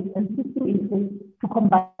avenues and systems in place to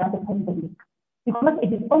combat the pandemic, because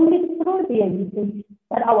it is only through their usage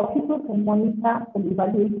that our people can monitor and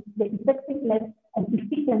evaluate the effectiveness and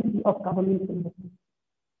efficiency of government services.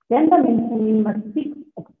 Gender mainstreaming must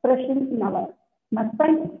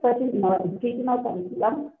find expression in our educational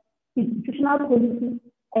curriculum, institutional policies,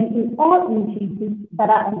 and in all initiatives that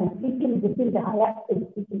are undertaken within the higher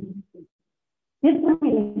education system.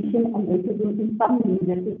 Discrimination and racism in some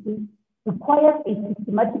universities requires a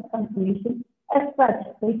systematic transformation. As such,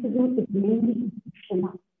 racism is mainly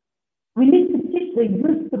institutional. We need to teach the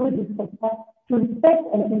youth through this sector to respect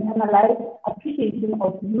and internalize appreciation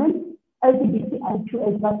of women, LGBTIQ+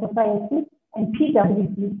 society, and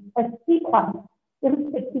PWC as equal,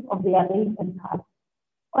 irrespective of their race and caste.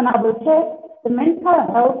 Honorable Chair, the mental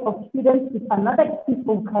health of students is another key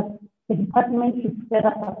focus the department should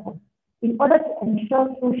further support in order to ensure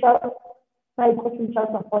psychosocial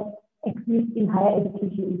support exists in higher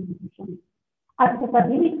education institutions.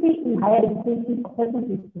 Accessibility in higher education for persons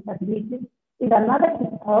with disabilities is another key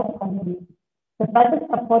health priority. The budget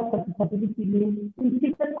support for disability needs in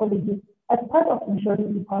teachers' colleges as part of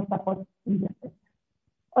ensuring equal support in the sector.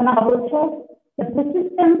 Honorable Chair, the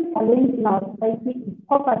persistent challenge in our society is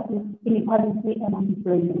poverty, inequality, and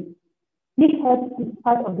unemployment. This is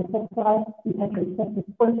part of the sectoral integrated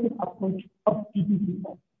responsive approach of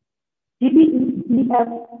GBEF. GBEF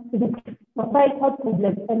is a societal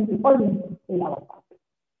problem and we all need to play our part.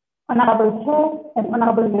 Honorable Chair and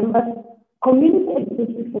honorable members, community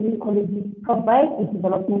education training colleges provide a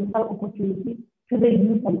developmental opportunity to the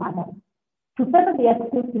youth and adults to further their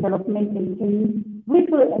skills development and training, which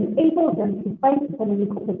will enable them to find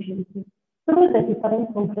economic opportunities through the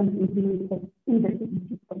different programs implemented in the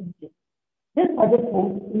CET colleges. This budget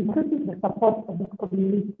vote increases the support of the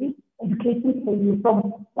community education training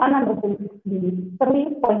from 163.9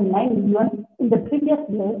 million in the previous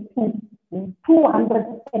year to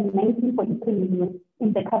 219.3 million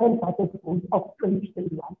in the current budget vote of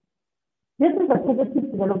 2021. This is a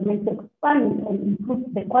positive development to expand and improve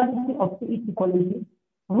the quality of CET colleges,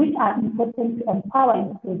 which are important to empower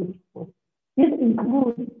and create people. This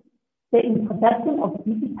includes the introduction of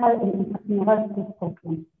digital and entrepreneurial skills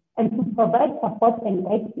programs, and to provide support and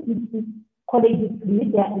guide CET colleges to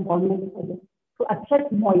meet their enrollment targets to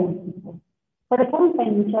attract more young people. For the current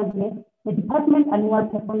financial year, the department annual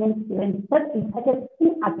performance plan sets a target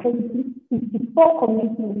in accrediting 54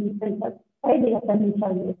 community learning centers by the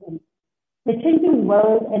financial year end. The changing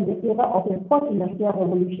world and the era of the fourth industrial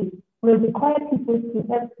revolution will require people to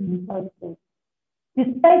have digital skills.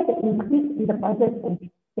 Despite the increase in the budget rate,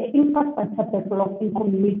 the infrastructure development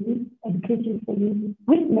community education training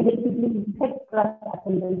will negatively impact class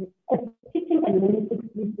attendance as teaching and learning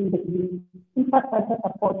skills in the community. Infrastructure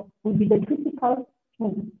support will be the critical to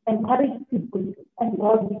encourage people to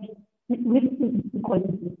enroll with CET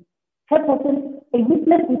colleges. Chairperson, a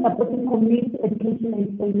weakness in supporting community education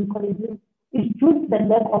and training colleges is due to the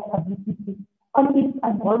lack of publicity on its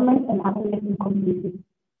enrollment and awareness in communities,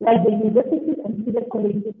 like the universities and student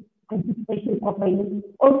colleges participation profiling.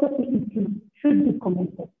 Also, CET should be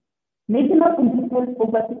commented. National institutions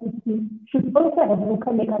over CET should also have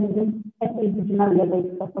local mechanisms at a regional level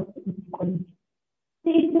to support CET colleges.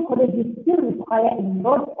 CET colleges still require a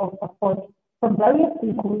lot of support from various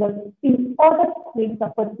stakeholders in order to create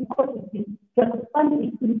support ecosystem to expand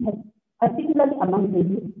its impact, particularly among the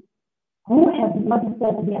youth who have not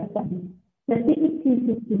started their studies. The CET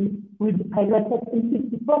system will be piloted in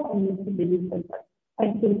 54 community learning centers by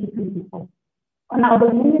 2024.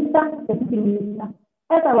 Honorable Minister, Deputy Minister,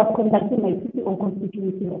 as I was conducting my CPO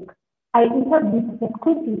constituency work, I interviewed the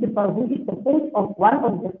school principal who is the face of one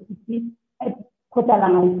of the cities at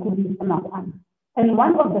Kotalanga School in Samarkand, and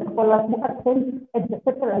one of the scholars who attends at the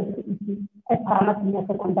satellite CET at Paramatinya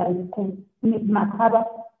Secondary School, Ms. Makhaba,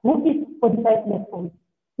 who is 45 years old.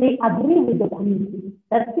 They agree with the community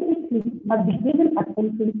that CET must be given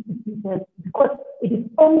attention to teachers because it is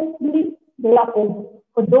only their own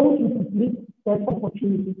for those who complete their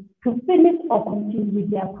opportunity to finish or continue with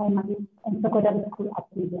their primary and secondary school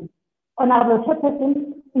upbringing. Honorable Chairperson,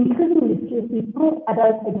 increasing literacy through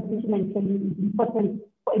adult education and training is important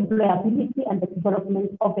for employability and the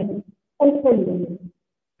development of an open learning.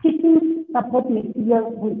 Teaching support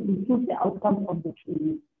materials will improve the outcomes of the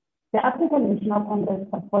training. The African National Congress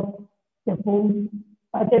supports the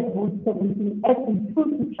budget vote 17 as a tool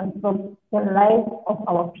to transform the lives of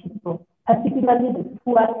our people, particularly the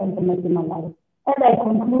poor and the marginalized. As I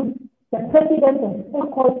conclude, the President has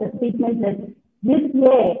echoed the statement that this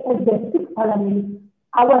year, as the 6th Parliament,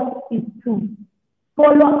 ours is to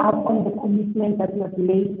follow up on the commitment that was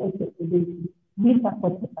made as the presidency. We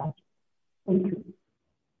support the budget. Thank you.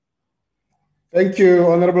 Thank you,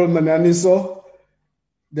 Honorable Mananiso.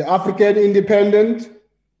 The African Independent,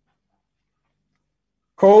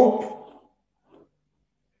 COPE,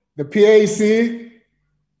 the PAC,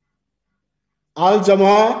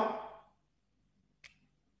 Al-Jamaa,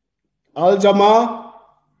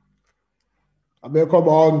 Abeko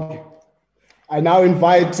Bonke. I now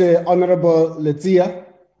invite Honorable Letia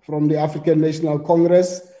from the African National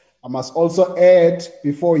Congress. I must also add,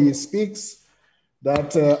 before he speaks,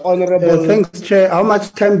 that Honorable... Thanks, Chair. How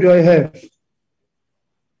much time do I have?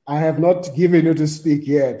 I have not given you to speak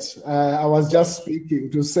yet. I was just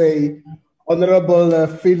speaking to say, Honorable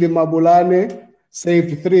Phili Mabulane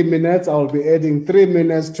saved 3 minutes. I will be adding 3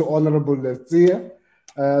 minutes to Honorable Letzia.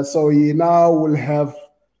 So he now will have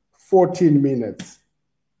 14 minutes.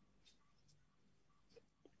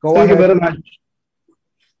 Thank you very much.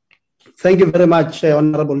 Thank you very much,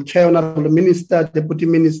 Honorable Chair, Honorable Minister, Deputy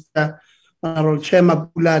Minister, Honorable Chair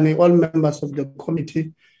Mapulane, all members of the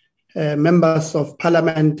committee, members of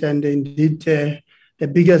Parliament, and indeed the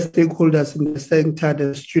biggest stakeholders in the sector,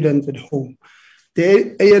 the students at home.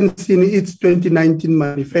 The ANC in its 2019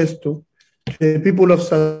 manifesto to the people of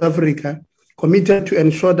South Africa committed to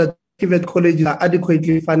ensure that TVET colleges are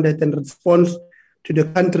adequately funded in response to the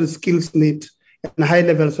country's skills need and high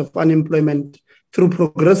levels of unemployment through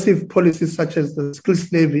progressive policies such as the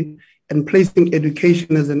skills levy and placing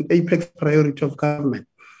education as an apex priority of government.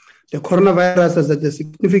 The coronavirus has had a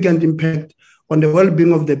significant impact on the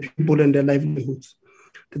well-being of the people and their livelihoods.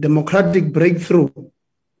 The democratic breakthrough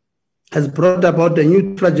has brought about a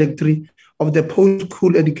new trajectory of the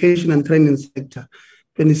post-school education and training sector.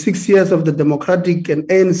 26 years of the democratic and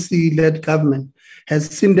ANC-led government has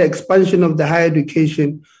seen the expansion of the higher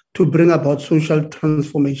education to bring about social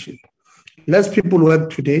transformation. Less people work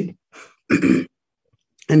today,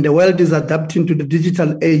 and the world is adapting to the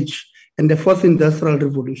digital age and the fourth industrial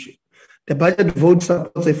revolution. The budget vote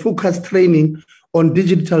supports a focused training on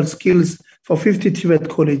digital skills for 50 TVET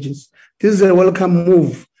colleges. This is a welcome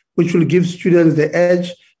move which will give students the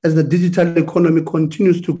edge as the digital economy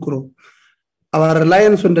continues to grow. Our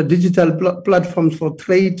reliance on the digital platforms for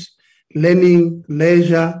trade, learning,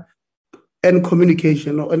 leisure, and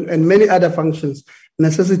communication, and many other functions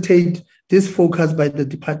necessitate this focus by the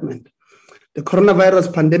department. The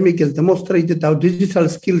coronavirus pandemic has demonstrated how digital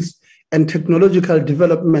skills and technological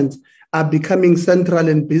developments are becoming central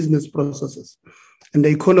in business processes and the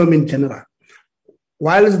economy in general.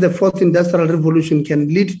 Whilst the fourth industrial revolution can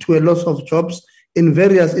lead to a loss of jobs in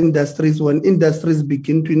various industries when industries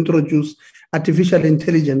begin to introduce artificial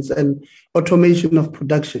intelligence and automation of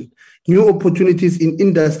production, new opportunities in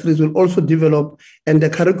industries will also develop, and the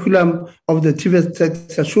curriculum of the TVET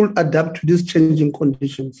sector should adapt to these changing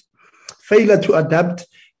conditions. Failure to adapt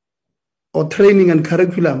or training and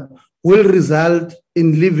curriculum will result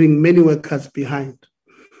in leaving many workers behind.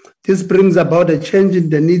 This brings about a change in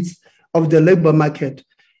the needs of the labor market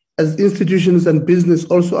as institutions and business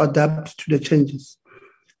also adapt to the changes.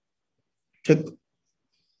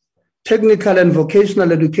 Technical and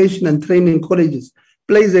vocational education and training colleges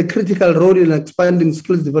plays a critical role in expanding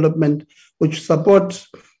skills development, which supports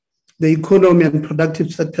the economy and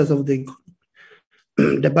productive sectors of the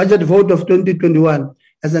economy. The budget vote of 2021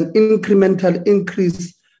 has an incremental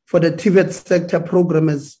increase for the TVET sector program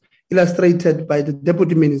as illustrated by the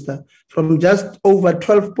Deputy Minister from just over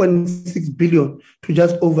 12.6 billion to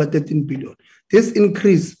just over 13 billion. This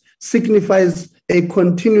increase signifies a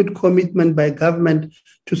continued commitment by government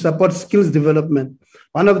to support skills development.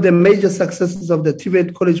 One of the major successes of the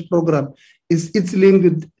TVET college program is its link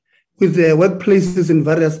with the workplaces in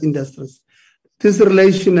various industries. This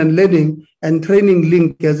relation and learning and training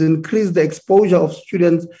link has increased the exposure of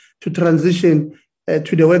students to transition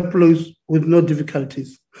to the workplace with no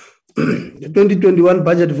difficulties. The 2021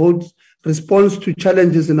 budget votes response to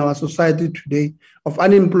challenges in our society today of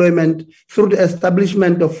unemployment through the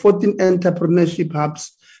establishment of 14 entrepreneurship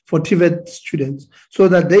hubs for TVET students so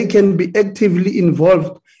that they can be actively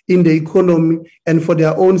involved in the economy and for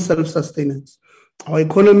their own self-sustenance. Our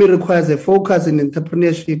economy requires a focus in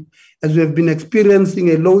entrepreneurship as we have been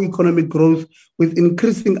experiencing a low economic growth with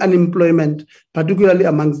increasing unemployment, particularly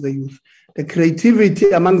amongst the youth. The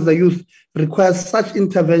creativity amongst the youth requires such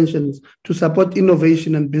interventions to support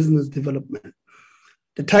innovation and business development.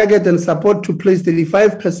 The target and support to place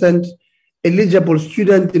 35% eligible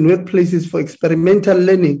students in workplaces for experimental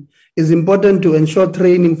learning is important to ensure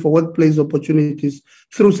training for workplace opportunities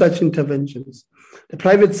through such interventions. The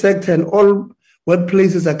private sector and all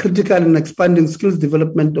workplaces are critical in expanding skills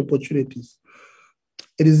development opportunities.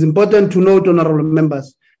 It is important to note, honorable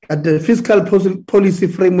members, that the fiscal policy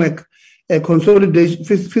framework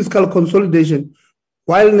fiscal consolidation,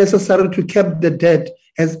 while necessary to cap the debt,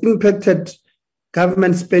 has impacted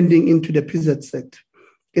government spending into the PZ sector.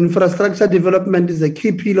 Infrastructure development is a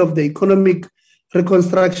key pillar of the economic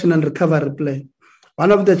reconstruction and recovery plan.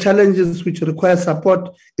 One of the challenges which require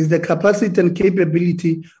support is the capacity and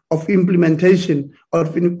capability of implementation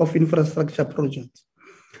of infrastructure projects.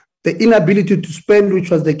 The inability to spend, which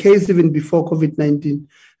was the case even before COVID-19,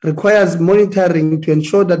 requires monitoring to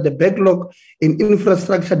ensure that the backlog in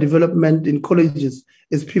infrastructure development in colleges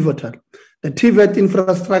is pivotal. The TVET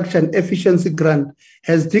infrastructure and efficiency grant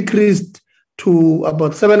has decreased to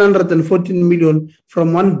about 714 million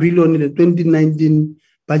from 1 billion in the 2019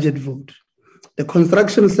 budget vote. The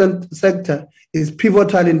construction sector is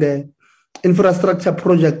pivotal in the infrastructure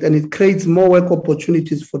project, and it creates more work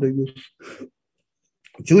opportunities for the youth.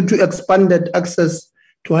 Due to expanded access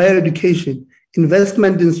to higher education,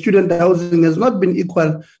 investment in student housing has not been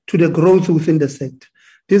equal to the growth within the sector.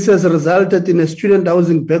 This has resulted in a student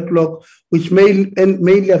housing backlog, which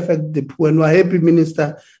mainly affect the poor. And we're happy,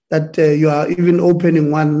 Minister, that you are even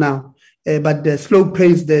opening one now, but the slow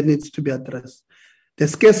pace there needs to be addressed. The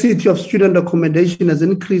scarcity of student accommodation has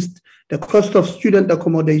increased the cost of student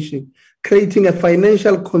accommodation, creating a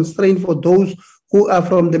financial constraint for those who are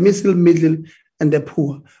from the middle and the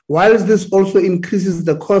poor, whilst this also increases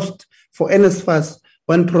the cost for NSFAS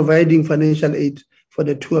when providing financial aid for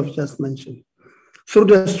the two I've just mentioned. Through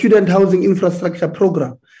the Student Housing Infrastructure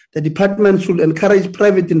Program, the department should encourage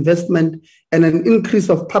private investment and an increase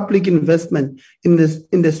of public investment in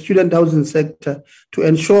the student housing sector to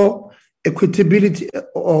ensure equitability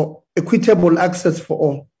or equitable access for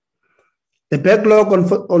all. The backlog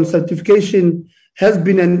on certification has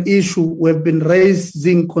been an issue we've been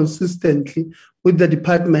raising consistently with the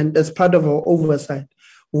department as part of our oversight.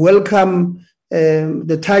 Welcome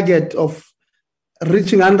the target of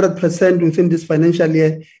reaching 100% within this financial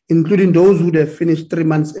year, including those who would have finished 3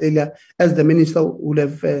 months earlier, as the minister would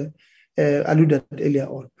have alluded earlier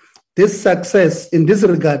on. This success in this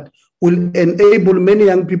regard will enable many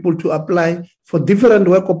young people to apply for different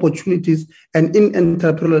work opportunities and in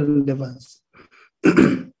entrepreneurial endeavors.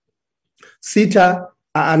 CETA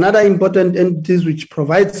are another important entities which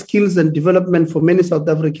provide skills and development for many South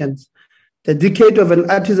Africans. The Decade of an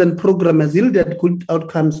Artisan program has yielded good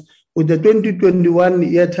outcomes, with the 2021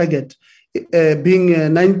 year target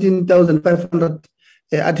being 19,500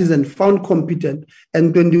 artisans found competent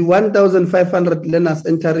and 21,500 learners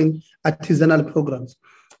entering artisanal programs.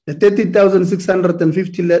 The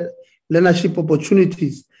 30,650 learnership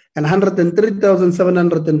opportunities and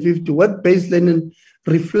 103,750 work-based learning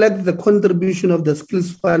reflect the contribution of the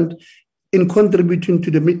Skills Fund in contributing to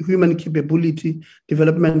the human capability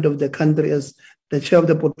development of the country, as the chair of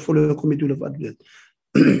the Portfolio Committee will have advised.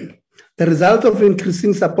 The result of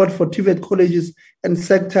increasing support for TVET colleges and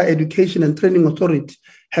sector education and training authority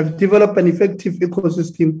have developed an effective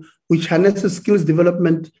ecosystem which harnesses skills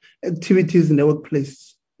development activities in the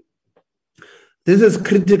workplace. This is a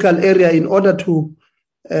critical area in order to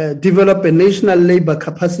develop a national labor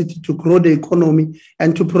capacity to grow the economy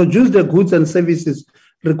and to produce the goods and services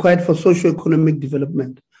required for socio-economic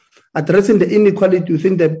development. Addressing the inequality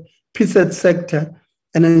within the PSET sector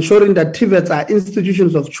and ensuring that TVETs are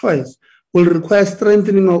institutions of choice will require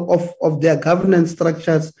strengthening of their governance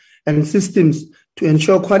structures and systems to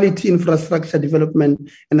ensure quality infrastructure development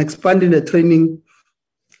and expanding the training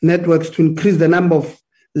networks to increase the number of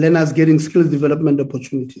learners getting skills development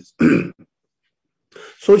opportunities.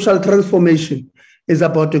 Social transformation is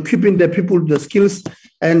about equipping the people with the skills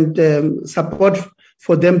and support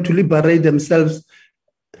for them to liberate themselves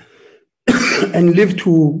and live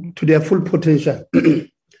to their full potential.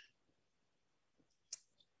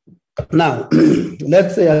 Now,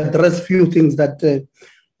 let's address a few things that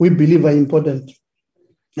we believe are important.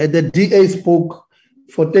 The DA spoke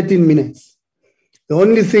for 13 minutes. The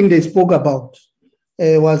only thing they spoke about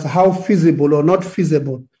was how feasible or not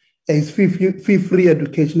feasible is fee-free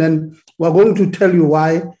education. And we're going to tell you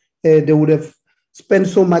why they would have spent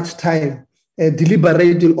so much time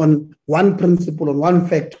deliberating on one principle, on one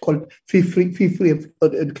fact called fee-free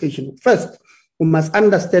education. First, we must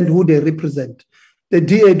understand who they represent. The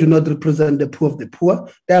DA do not represent the poor of the poor.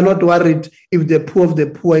 They are not worried if the poor of the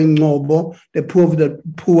poor in Ngobo, the poor of the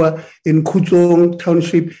poor in Kutsong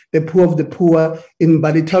Township, the poor of the poor in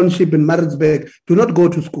Bali Township in Maritzburg do not go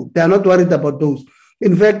to school. They are not worried about those.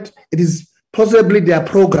 In fact, it is possibly their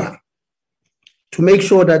program to make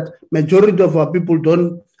sure that majority of our people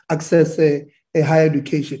don't access a higher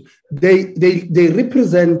education. They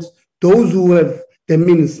represent those who have the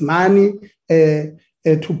means, money,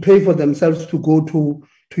 to pay for themselves to go to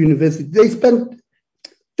university. They spent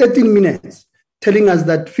 13 minutes telling us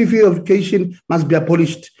that fee-free education must be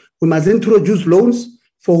abolished. We must introduce loans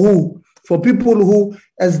for who? For people who,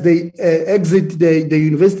 as they exit the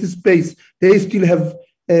university space, they still have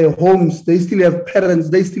homes, they still have parents,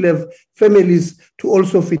 they still have families to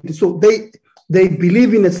also feed. So they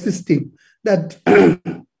believe in a system that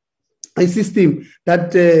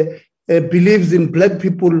believes in Black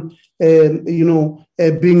people,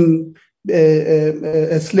 being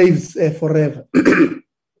slaves forever.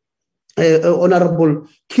 Honorable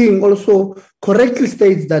King also correctly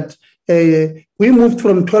states that we moved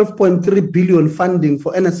from 12.3 billion funding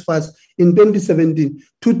for NSFAS in 2017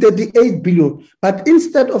 to 38 billion. But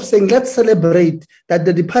instead of saying, let's celebrate that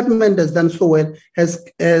the department has done so well, has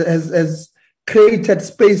created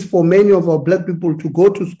space for many of our Black people to go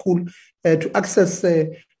to school, to access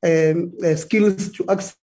skills, to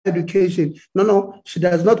access education. No, she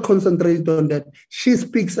does not concentrate on that. She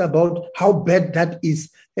speaks about how bad that is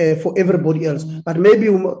for everybody else. But maybe,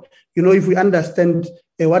 if we understand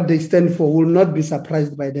what they stand for, we'll not be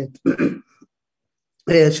surprised by that.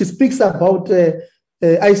 She speaks about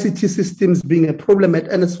ICT systems being a problem at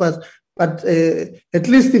NSFAS, but at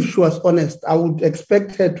least if she was honest, I would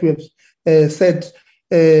expect her to have said,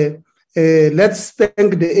 let's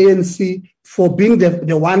thank the ANC for being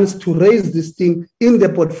the ones to raise this thing in the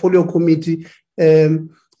portfolio committee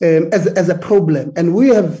as a problem. And we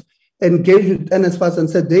have engaged with NSFAS and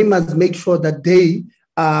said they must make sure that they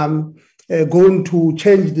going to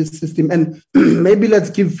change this system. And maybe let's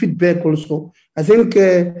give feedback also. I think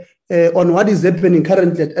on what is happening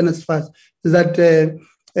currently at NSFAS is that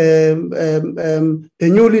the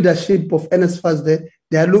new leadership of NSFAS,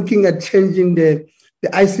 they are looking at changing the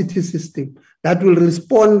ICT system that will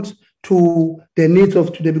respond to the needs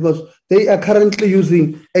of today, because they are currently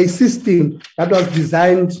using a system that was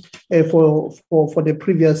designed for the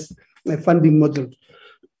previous funding model.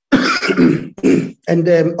 And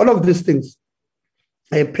all of these things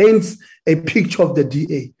paints a picture of the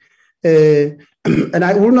DA. And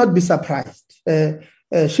I will not be surprised.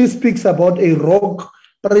 She speaks about a rogue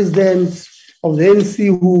president of the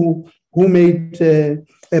NC who made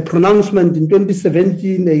a pronouncement in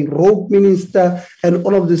 2017, a rogue minister, and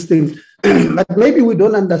all of these things. But maybe we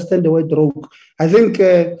don't understand the word rogue. I think,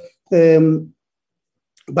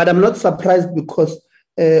 but I'm not surprised because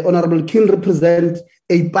Honorable King represents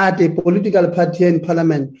a party, a political party in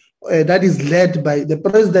parliament that is led by the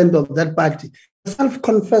president of that party, a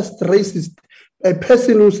self-confessed racist, a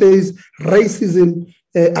person who says racism,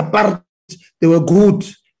 apartheid, they were good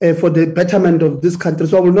for the betterment of this country.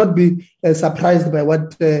 So I will not be surprised by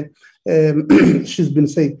what she's been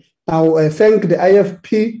saying. Now, thank the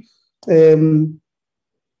IFP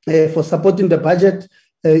for supporting the budget.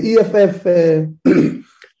 EFF,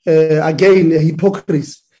 again,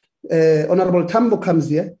 hypocrisy. Honorable Tambo comes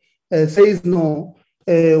here, says, no,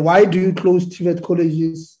 why do you close TVET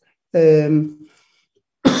colleges,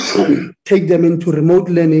 take them into remote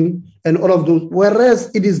learning and all of those, whereas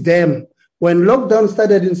it is them. When lockdown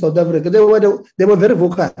started in South Africa, they were very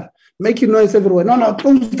vocal, making noise everywhere. No,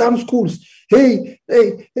 close down schools. Hey,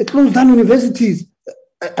 close down universities.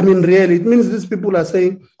 I mean, really, it means these people are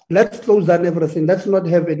saying, let's close down everything. Let's not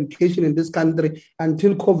have education in this country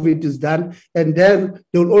until COVID is done. And then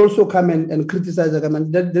they will also come and criticize the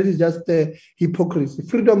government. That is just hypocrisy.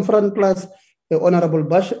 Freedom Front Plus, Honorable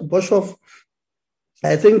Boshoff,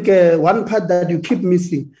 I think one part that you keep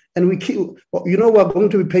missing, and we're going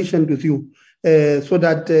to be patient with you so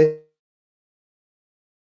that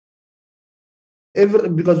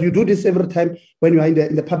because you do this every time when you are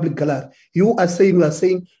in the public gallery. You are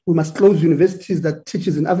saying we must close universities that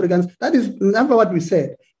teaches in Afrikaans. That is never what we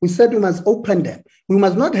said. We said we must open them. We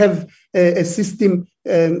must not have a system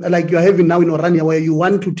like you're having now in Orania where you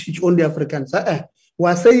want to teach only Afrikaans. We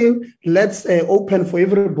are saying let's open for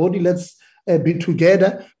everybody. Let's be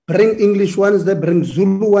together, bring English ones there, bring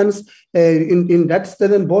Zulu ones in that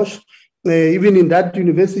Stellenbosch, even in that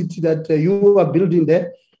university that you are building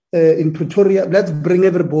there in Pretoria. Let's bring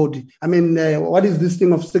everybody. I mean, what is this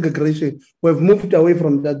thing of segregation? We've moved away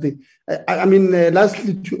from that thing.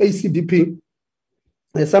 Lastly, to ACDP,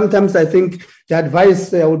 sometimes I think the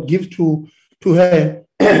advice I would give to her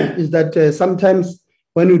is that sometimes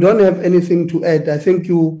when you don't have anything to add, I think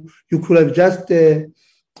you could have just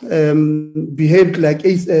behaved like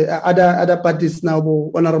other parties now,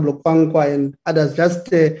 Honorable Kwankwa and others,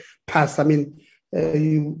 just pass. I mean,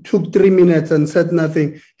 you took 3 minutes and said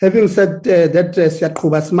nothing. Having said that,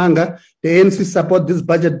 Siyakuba Smanga, the ANC support this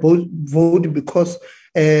budget vote because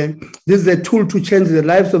this is a tool to change the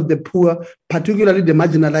lives of the poor, particularly the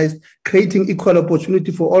marginalized, creating equal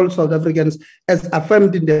opportunity for all South Africans, as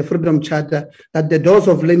affirmed in the Freedom Charter, that the doors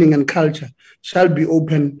of learning and culture shall be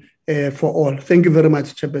open for all. Thank you very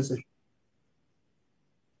much, Chairperson.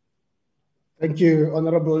 Thank you,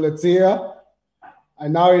 Honorable Letzia. I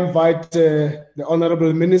now invite the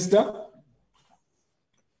Honorable Minister.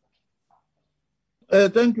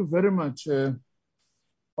 Thank you very much,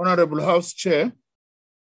 Honorable House Chair.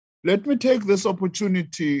 Let me take this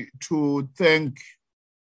opportunity to thank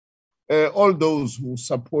all those who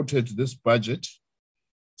supported this budget,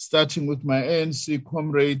 starting with my ANC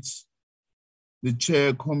comrades, the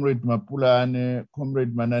chair, Comrade Mapulane,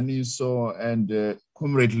 Comrade Mananiso, and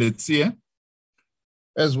Comrade Letsia,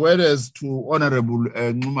 as well as to Honorable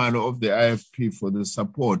Ngumalo of the IFP for the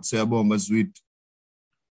support.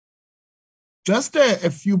 Just a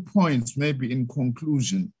few points, maybe in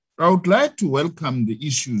conclusion. I would like to welcome the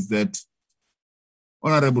issues that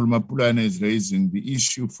Honorable Mapulane is raising, the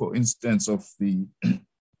issue, for instance, of the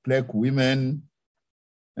Black women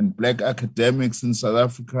and Black academics in South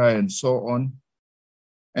Africa and so on.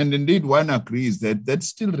 And indeed, one agrees that that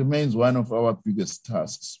still remains one of our biggest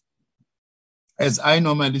tasks. As I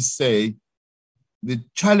normally say, the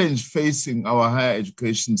challenge facing our higher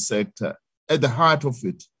education sector, at the heart of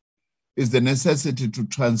it, is the necessity to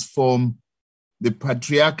transform the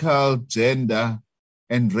patriarchal, gender,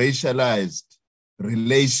 and racialized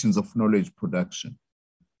relations of knowledge production.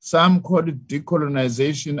 Some call it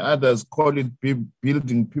decolonization, others call it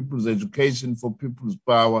building people's education for people's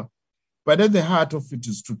power. But at the heart of it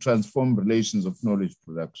is to transform relations of knowledge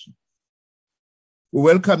production. We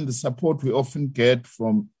welcome the support we often get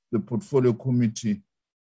from the Portfolio Committee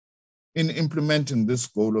in implementing this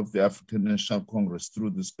goal of the African National Congress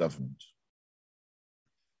through this government.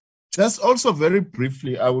 Just also very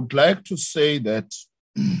briefly, I would like to say that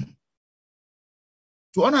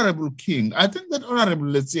to Honorable King, I think that Honorable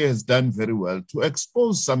Letsie has done very well to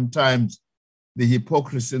expose sometimes the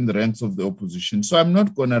hypocrisy in the ranks of the opposition. So I'm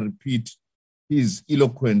not going to repeat his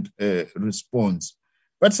eloquent response.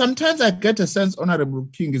 But sometimes I get a sense Honorable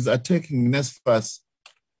King is attacking NSFAS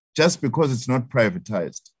just because it's not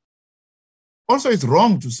privatized. Also, it's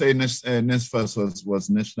wrong to say NSFAS was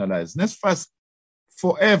nationalized. NSFAS,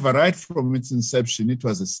 forever, right from its inception, it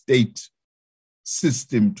was a state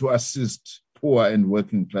system to assist poor and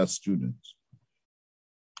working class students.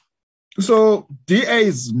 So DA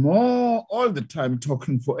is more all the time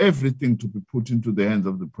talking for everything to be put into the hands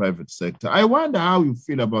of the private sector. I wonder how you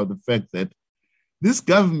feel about the fact that this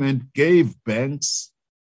government gave banks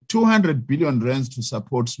 200 billion rands to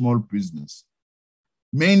support small business,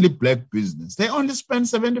 mainly Black business. They only spend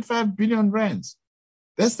 75 billion rands.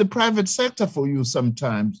 That's the private sector for you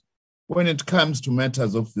sometimes when it comes to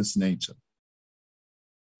matters of this nature.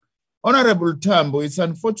 Honorable Tambo, it's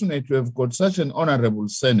unfortunate we have got such an honorable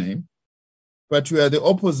surname, but we are the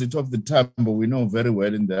opposite of the Tambo we know very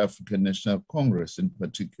well in the African National Congress in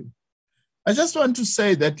particular. I just want to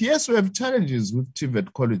say that, yes, we have challenges with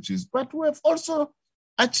TVET colleges, but we have also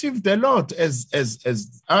achieved a lot, as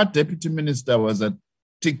our Deputy Minister was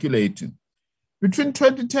articulating. Between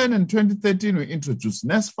 2010 and 2013, we introduced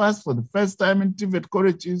NSFAS for the first time in TVET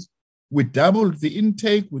colleges. We doubled the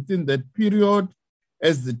intake within that period.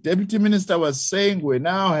 As the Deputy Minister was saying,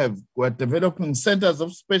 we're developing centers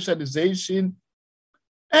of specialization,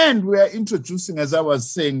 and we are introducing, as I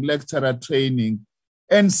was saying, lecturer training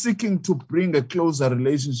and seeking to bring a closer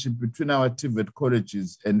relationship between our TVET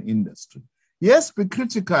colleges and industry. Yes, be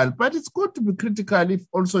critical, but it's good to be critical if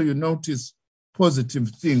also you notice positive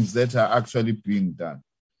things that are actually being done.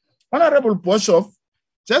 Honorable Boshoff,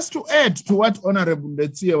 just to add to what Honorable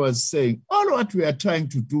Letsie was saying, all what we are trying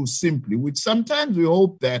to do simply, which sometimes we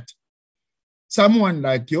hope that someone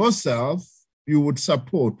like yourself, you would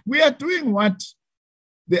support. We are doing what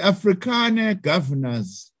the Afrikaner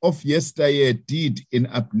governors of yesteryear did in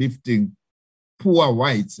uplifting poor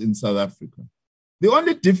whites in South Africa. The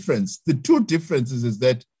only difference, the two differences is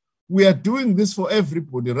that we are doing this for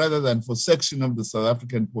everybody rather than for a section of the South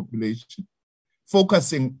African population,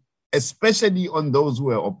 focusing especially on those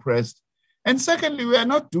who are oppressed. And secondly, we are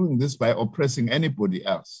not doing this by oppressing anybody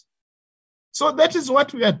else. So that is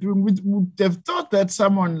what we are doing. We would have thought that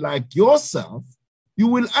someone like yourself, you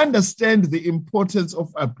will understand the importance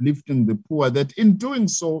of uplifting the poor, that in doing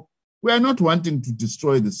so, we are not wanting to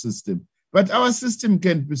destroy the system, but our system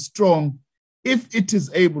can be strong if it is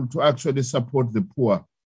able to actually support the poor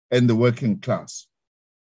and the working class.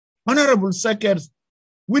 Honorable Secretary,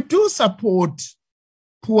 we do support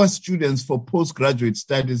poor students for postgraduate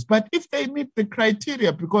studies, but if they meet the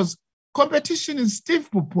criteria, because competition is stiff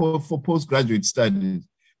for postgraduate studies.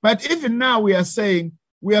 But even now we are saying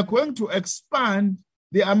we are going to expand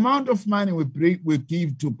the amount of money we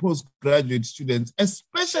give to postgraduate students,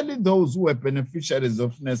 especially those who are beneficiaries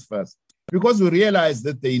of NSFAS, because we realize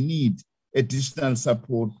that they need additional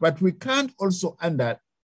support. But we can't also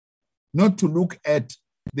not to look at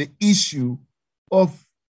the issue of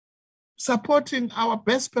supporting our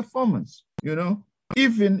best performance,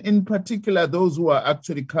 even in particular those who are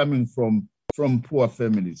actually coming from poor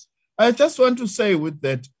families. I just want to say with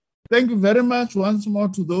that, thank you very much once more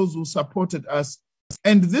to those who supported us.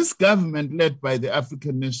 And this government led by the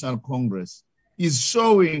African National Congress is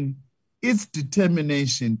showing its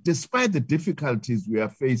determination, despite the difficulties we are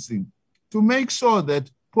facing, to make sure that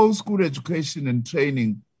post-school education and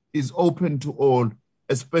training is open to all,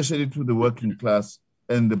 especially to the working class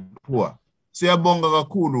and the poor. Siyabonga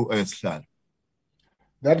kakhulu, Sihlalo.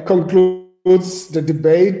 That concludes the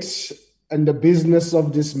debate and the business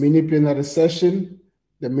of this mini plenary session.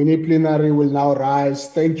 The mini plenary will now rise.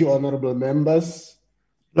 Thank you, honorable members.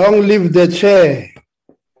 Long live the chair.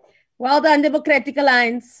 Well done, Democratic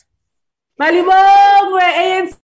Alliance. Malibongwe ANC.